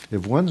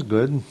if one's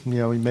good,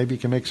 maybe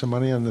you can make some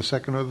money on the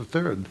second or the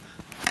third.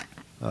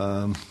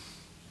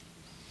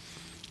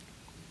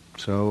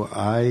 So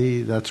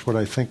that's what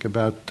I think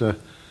about.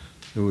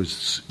 It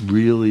was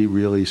really,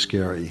 really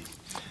scary.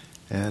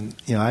 And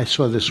I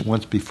saw this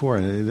once before,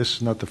 and this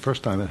is not the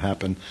first time it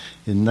happened.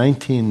 In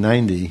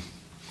 1990,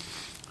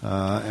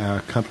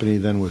 our company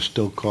then was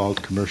still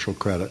called Commercial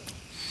Credit,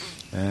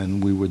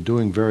 and we were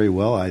doing very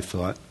well, I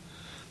thought.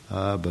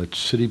 But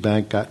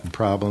Citibank got in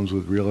problems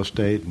with real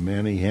estate, and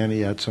Manny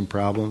Hanny had some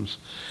problems,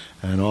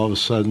 and all of a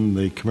sudden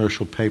the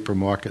commercial paper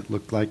market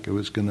looked like it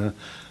was going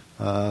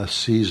to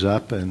seize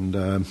up, and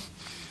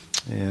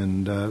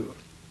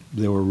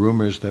there were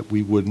rumors that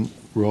we wouldn't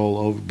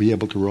be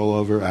able to roll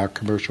over our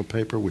commercial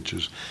paper, which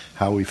is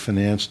how we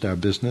financed our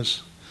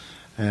business.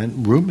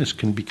 And rumors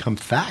can become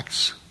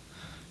facts,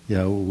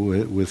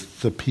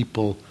 with the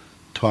people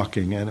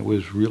talking, and it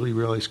was really,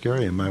 really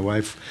scary. And my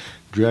wife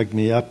dragged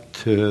me up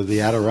to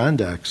the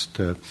Adirondacks,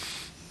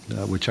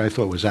 which I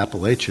thought was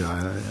Appalachia,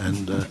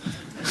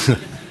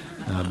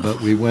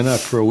 but we went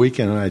up for a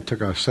weekend, and I took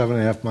a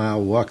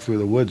 7.5-mile walk through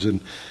the woods, and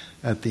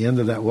at the end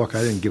of that walk,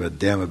 I didn't give a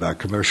damn about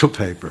commercial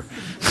paper.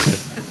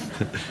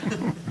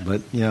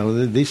 But,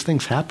 these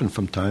things happen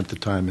from time to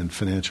time in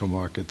financial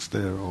markets.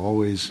 There are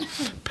always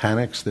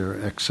panics. There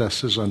are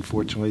excesses,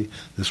 unfortunately.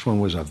 This one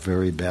was a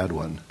very bad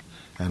one,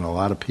 and a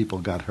lot of people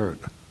got hurt.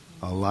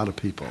 A lot of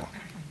people,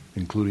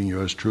 including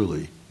yours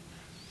truly.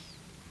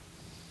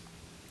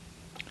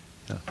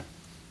 Yeah.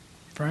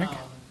 Frank?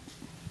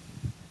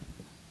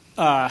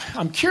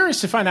 I'm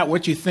curious to find out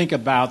what you think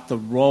about the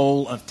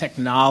role of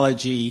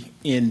technology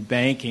in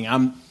banking.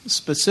 I'm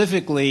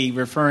specifically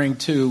referring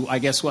to, I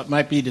guess, what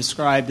might be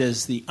described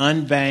as the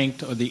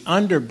unbanked or the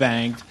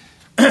underbanked,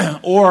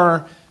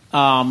 or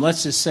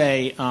let's just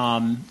say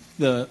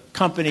the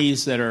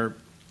companies that are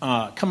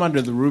come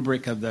under the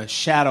rubric of the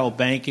shadow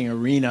banking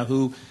arena,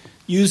 who,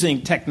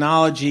 using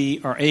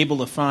technology, are able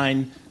to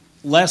find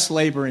less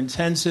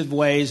labor-intensive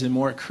ways and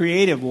more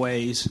creative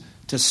ways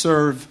to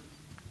serve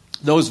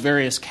those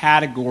various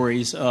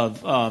categories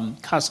of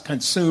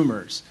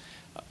consumers.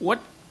 What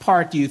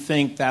part do you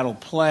think that'll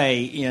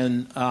play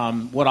in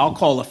what I'll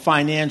call the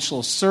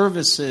financial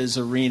services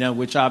arena,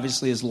 which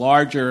obviously is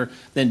larger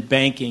than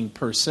banking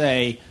per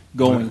se,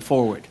 going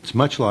forward? It's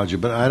much larger,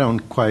 but I don't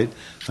quite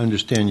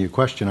understand your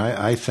question.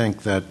 I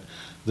think that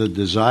the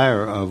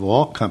desire of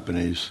all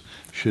companies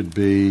should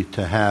be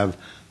to have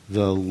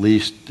the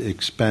least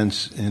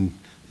expense in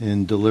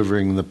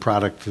delivering the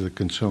product to the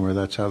consumer.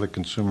 That's how the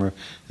consumer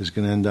is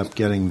going to end up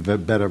getting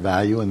better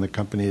value, and the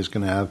company is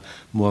going to have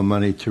more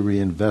money to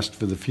reinvest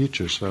for the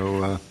future.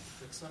 So,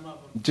 some of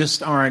them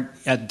just aren't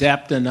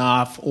adept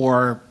enough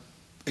or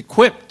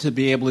equipped to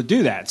be able to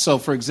do that. So,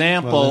 for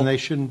example, then they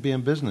shouldn't be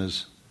in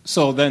business.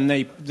 So then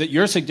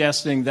you're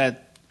suggesting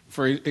that,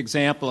 for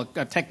example,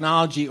 a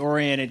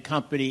technology-oriented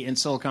company in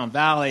Silicon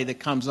Valley that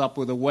comes up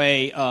with a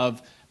way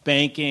of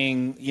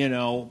banking,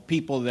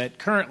 people that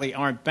currently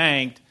aren't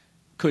banked,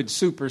 could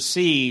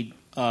supersede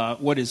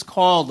what is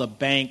called a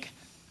bank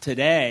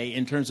today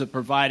in terms of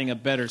providing a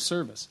better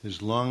service.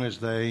 As long as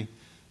they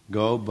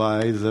go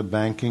by the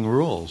banking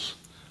rules.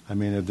 I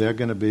mean, if they're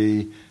going to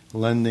be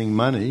lending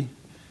money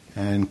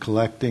and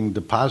collecting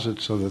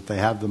deposits so that they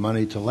have the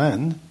money to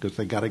lend, because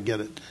they got to get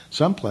it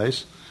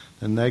someplace,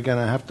 then they're going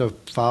to have to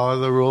follow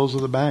the rules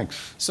of the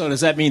banks. So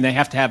does that mean they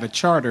have to have a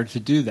charter to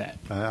do that?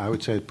 I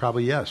would say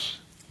probably yes.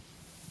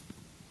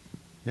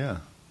 Yeah.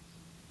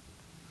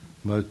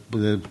 But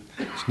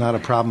it's not a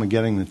problem of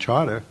getting the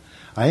charter.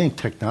 I think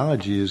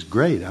technology is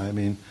great. I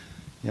mean,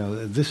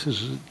 this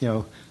is,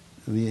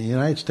 the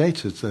United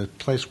States, it's a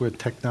place where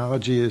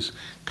technology is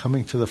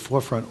coming to the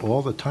forefront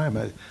all the time.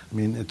 I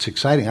mean, it's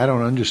exciting. I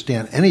don't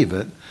understand any of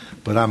it,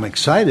 but I'm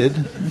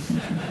excited.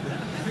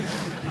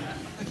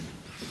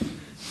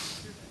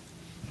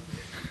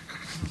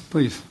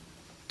 Please.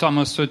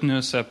 Thomas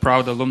Sutnius, a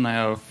proud alumni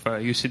of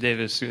UC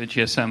Davis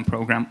GSM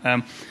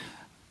program.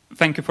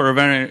 Thank you for a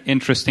very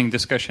interesting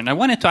discussion. I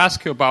wanted to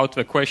ask you about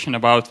the question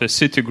about the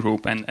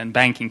Citigroup and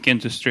banking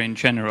industry in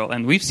general.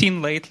 And we've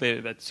seen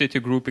lately that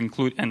Citigroup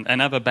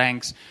and other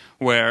banks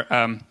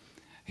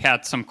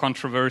had some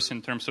controversy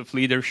in terms of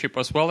leadership,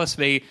 as well as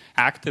they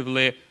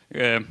actively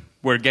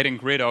were getting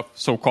rid of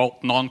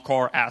so-called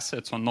non-core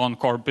assets or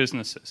non-core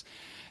businesses.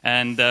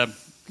 And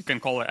you can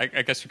call it,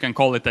 I guess you can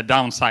call it a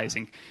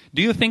downsizing.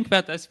 Do you think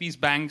that as these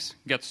banks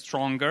get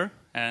stronger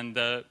and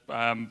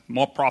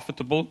more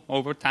profitable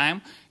over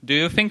time, do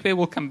you think they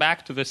will come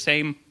back to the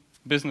same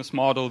business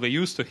model they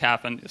used to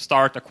have and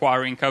start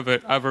acquiring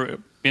other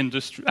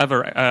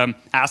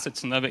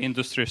assets in other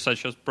industries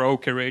such as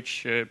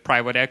brokerage,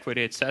 private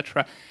equity,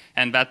 etc.,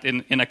 and that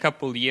in a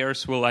couple of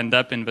years will end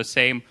up in the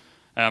same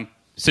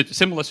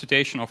similar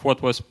situation of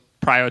what was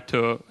prior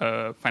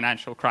to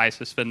financial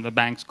crisis when the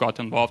banks got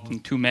involved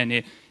in too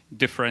many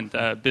different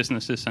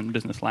businesses and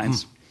business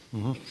lines?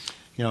 Mm-hmm.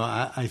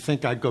 I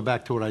think I'd go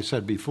back to what I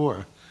said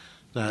before,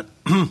 that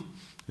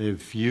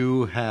if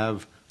you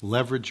have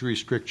leverage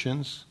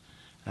restrictions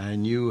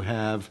and you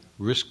have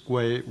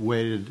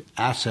risk-weighted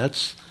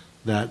assets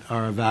that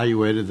are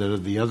evaluated that are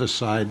the other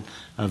side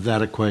of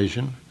that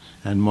equation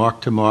and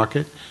mark to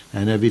market,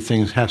 and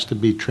everything has to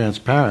be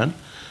transparent,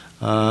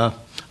 I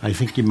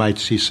think you might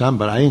see some,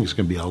 but I think it's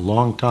going to be a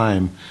long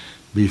time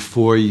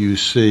before you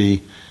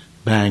see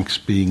banks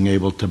being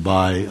able to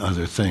buy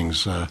other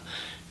things. It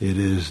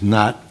is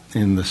not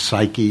in the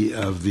psyche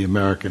of the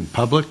American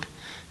public.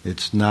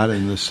 It's not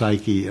in the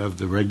psyche of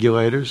the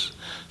regulators.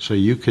 So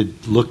you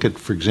could look at,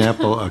 for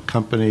example, a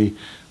company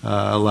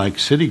like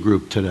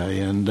Citigroup today,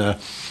 and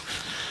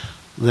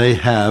they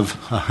have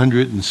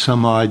 100 and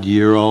some odd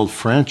year old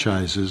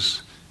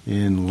franchises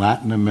in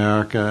Latin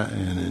America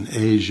and in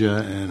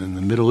Asia and in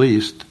the Middle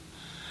East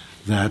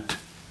that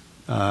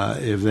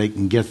if they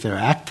can get their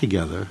act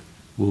together,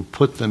 will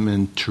put them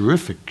in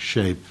terrific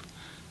shape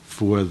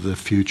for the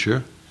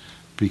future,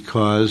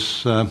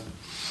 because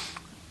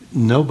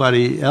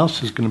nobody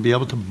else is going to be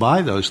able to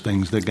buy those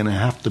things. They're going to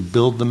have to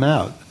build them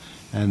out.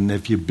 And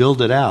if you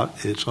build it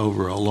out, it's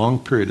over a long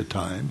period of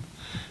time.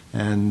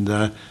 And,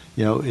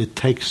 it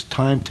takes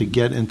time to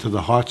get into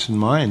the hearts and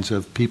minds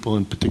of people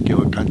in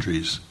particular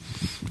countries.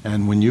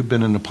 And when you've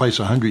been in a place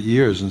 100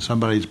 years and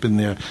somebody's been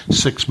there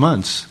 6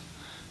 months,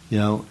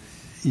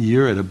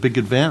 you're at a big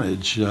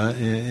advantage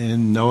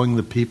in knowing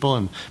the people,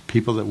 and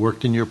people that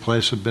worked in your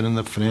place have been in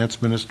the finance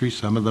ministry.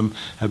 Some of them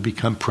have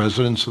become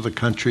presidents of the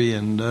country,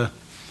 and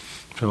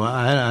so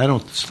I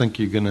don't think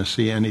you're going to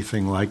see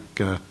anything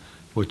like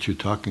what you're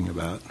talking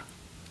about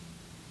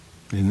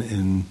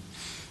in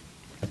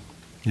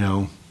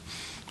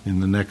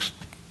the next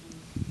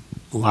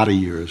lot of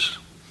years.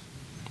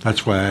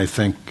 That's why I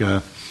think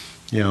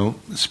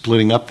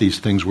splitting up these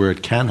things where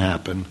it can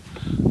happen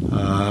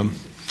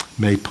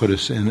may put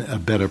us in a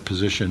better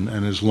position.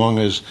 And as long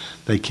as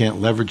they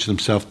can't leverage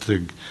themselves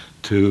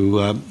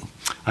to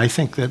I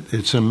think that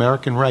it's an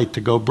American right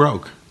to go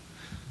broke.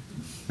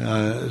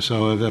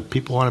 So if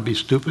people want to be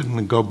stupid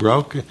and go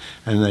broke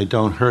and they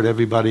don't hurt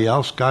everybody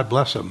else, God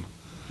bless them.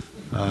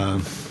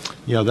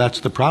 That's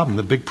the problem.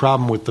 The big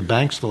problem with the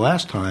banks the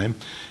last time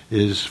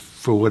is,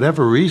 for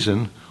whatever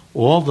reason,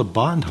 all the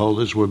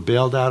bondholders were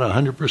bailed out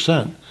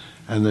 100%,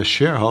 and the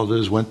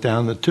shareholders went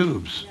down the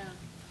tubes. Yeah.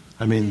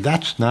 I mean,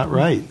 that's not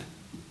right.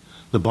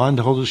 The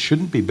bondholders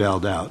shouldn't be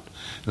bailed out.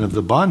 And if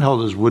the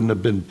bondholders wouldn't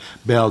have been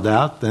bailed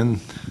out,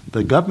 then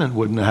the government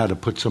wouldn't have had to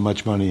put so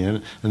much money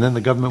in, and then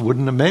the government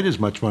wouldn't have made as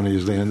much money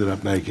as they ended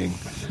up making.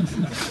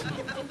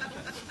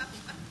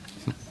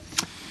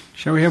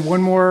 Shall we have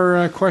one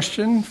more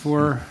question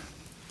for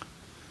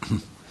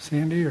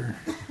Sandy? Or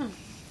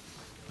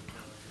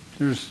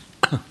there's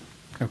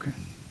okay.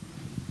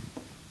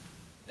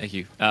 Thank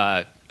you,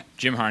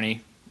 Jim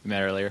Harney. We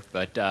met earlier,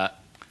 but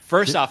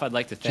first off, I'd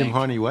like to thank Jim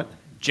Harney. What?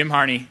 Jim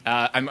Harney.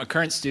 I'm a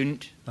current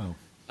student. Oh.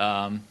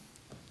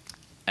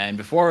 And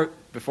before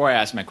I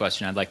ask my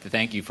question, I'd like to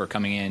thank you for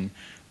coming in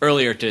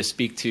earlier to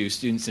speak to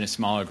students in a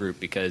smaller group,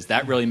 because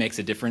that really makes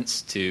a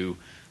difference to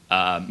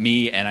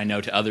me, and I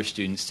know to other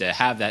students, to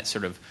have that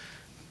sort of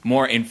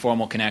more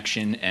informal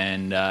connection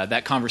and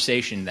that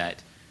conversation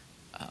that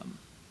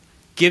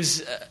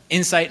gives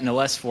insight in a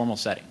less formal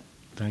setting.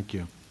 Thank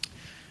you.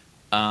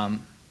 I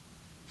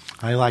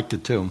liked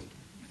it too.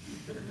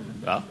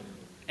 Well,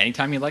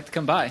 anytime you'd like to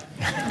come by.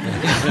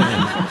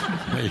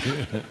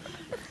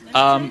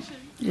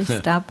 Just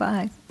stop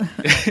by.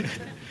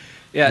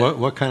 Yeah.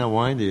 What kind of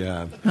wine do you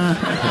have?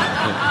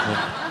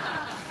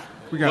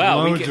 We got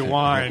loads of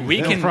wine.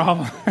 No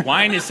problem.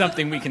 Wine is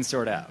something we can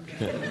sort out.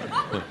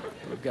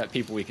 We've got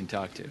people we can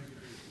talk to.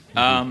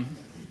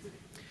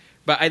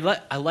 But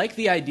I like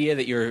the idea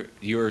that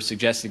you're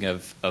suggesting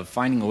of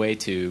finding a way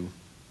to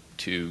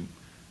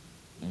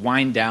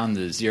wind down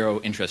the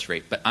zero interest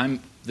rate. But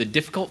the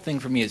difficult thing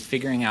for me is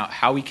figuring out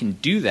how we can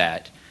do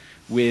that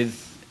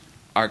with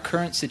our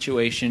current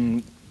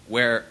situation,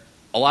 where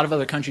a lot of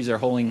other countries are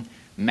holding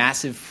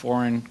massive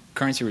foreign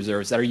currency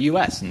reserves that are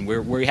U.S. and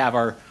where we have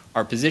our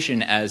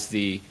position as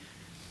the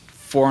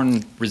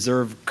foreign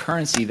reserve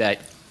currency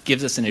that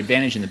gives us an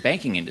advantage in the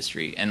banking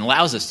industry and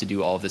allows us to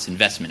do all of this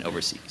investment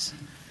overseas.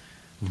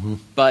 Mm-hmm.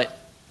 But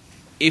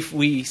if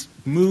we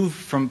move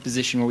from a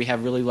position where we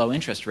have really low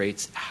interest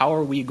rates, how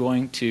are we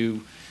going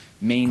to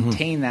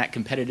maintain that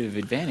competitive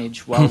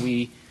advantage while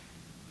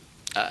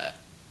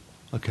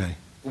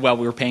while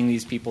we're paying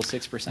these people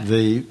 6%?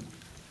 The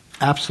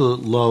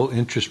absolute low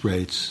interest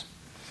rates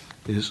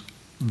is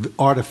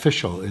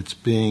artificial. It's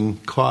being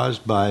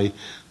caused by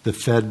the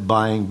Fed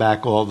buying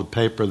back all the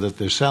paper that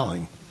they're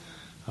selling.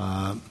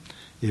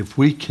 If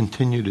we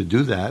continue to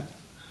do that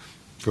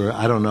for,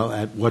 I don't know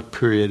at what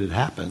period it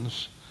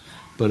happens,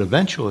 but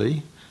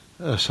eventually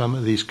some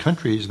of these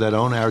countries that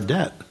own our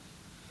debt,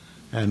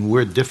 and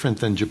we're different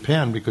than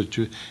Japan because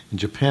in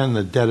Japan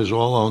the debt is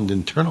all owned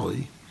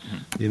internally.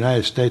 Mm-hmm. The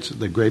United States,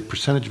 the great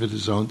percentage of it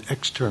is owned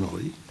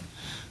externally.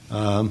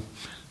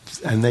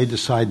 And they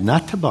decide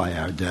not to buy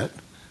our debt,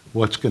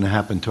 what's going to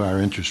happen to our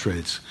interest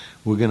rates?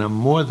 We're going to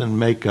more than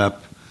make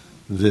up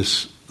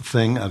this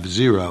thing of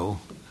zero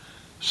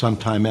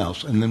sometime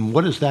else. And then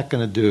what is that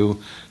going to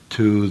do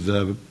to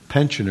the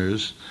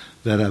pensioners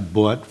that have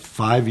bought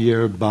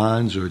 5-year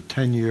bonds or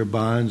 10-year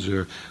bonds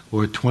or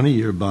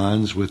 20-year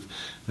bonds with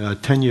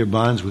 10-year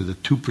bonds with a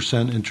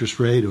 2% interest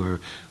rate or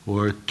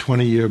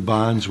 20-year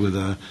bonds with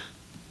a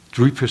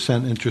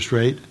 3% interest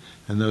rate,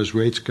 and those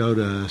rates go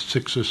to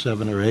 6 or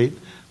 7 or 8?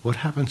 What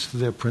happens to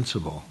their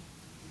principal?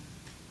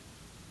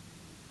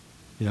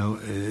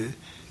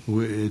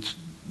 It's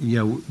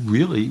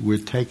really we're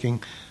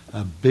taking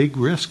a big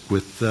risk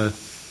with the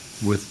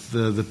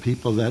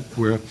people that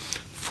we're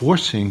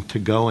forcing to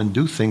go and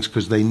do things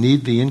because they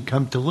need the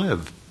income to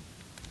live.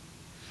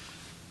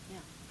 Yeah,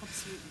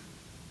 absolutely.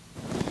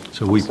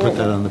 So we put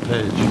that on the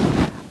page.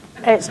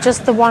 It's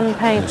just the one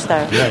page,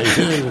 though. Yeah, it's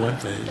only one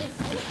page.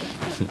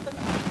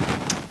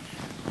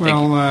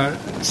 Well,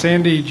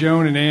 Sandy,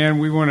 Joan, and Ann,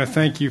 we want to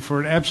thank you for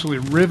an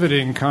absolutely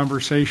riveting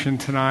conversation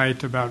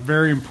tonight about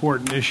very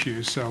important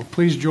issues. So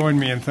please join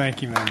me in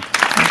thanking them.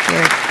 Thank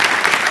you.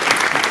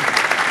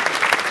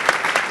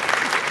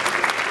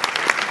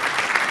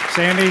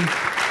 Sandy,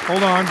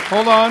 hold on.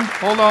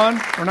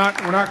 We're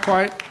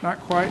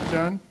not quite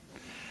done.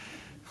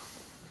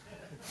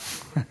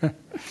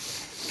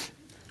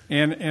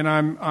 and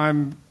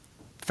I'm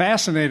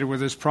fascinated with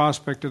this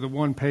prospect of the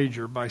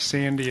one-pager by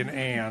Sandy and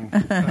Ann.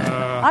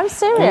 I'm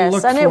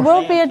serious, and it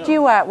will be a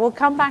duet. We'll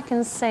come back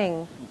and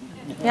sing.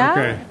 Yeah?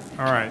 Okay,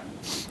 all right.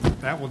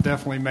 That will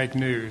definitely make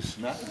news.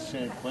 Not in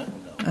San Quentin,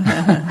 though.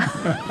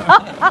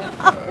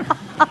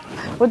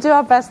 We'll do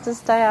our best to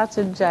stay out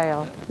of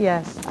jail.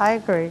 Yes, I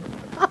agree.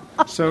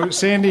 So,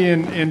 Sandy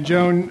and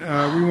Joan,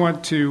 we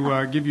want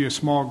to give you a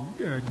small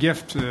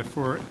gift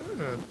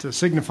to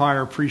signify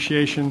our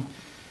appreciation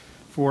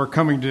for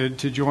coming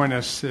to join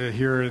us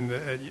here on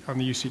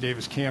the UC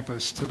Davis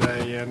campus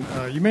today. And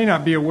you may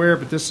not be aware,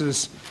 but this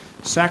is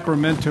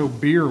Sacramento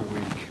Beer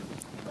Week.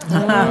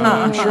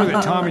 I'm sure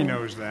that Tommy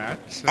knows that.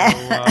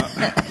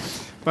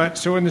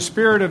 So in the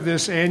spirit of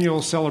this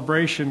annual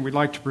celebration, we'd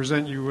like to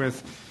present you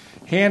with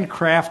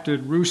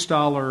handcrafted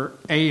Ruhstaller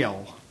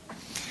Ale.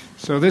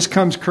 So this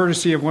comes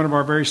courtesy of one of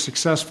our very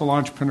successful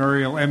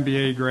entrepreneurial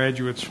MBA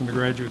graduates from the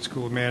Graduate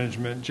School of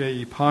Management,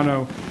 J.E.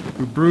 Pano,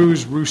 who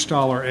brews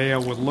Ruhstaller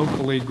Ale with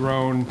locally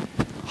grown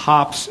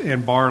hops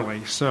and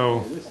barley.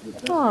 So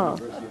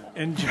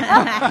enjoy.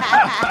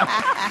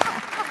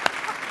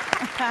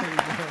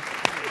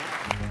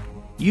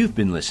 You've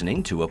been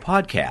listening to a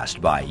podcast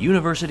by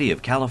University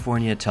of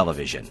California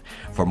Television.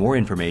 For more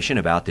information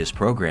about this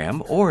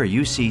program or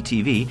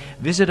UCTV,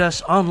 visit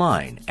us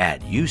online at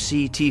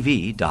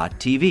uctv.tv.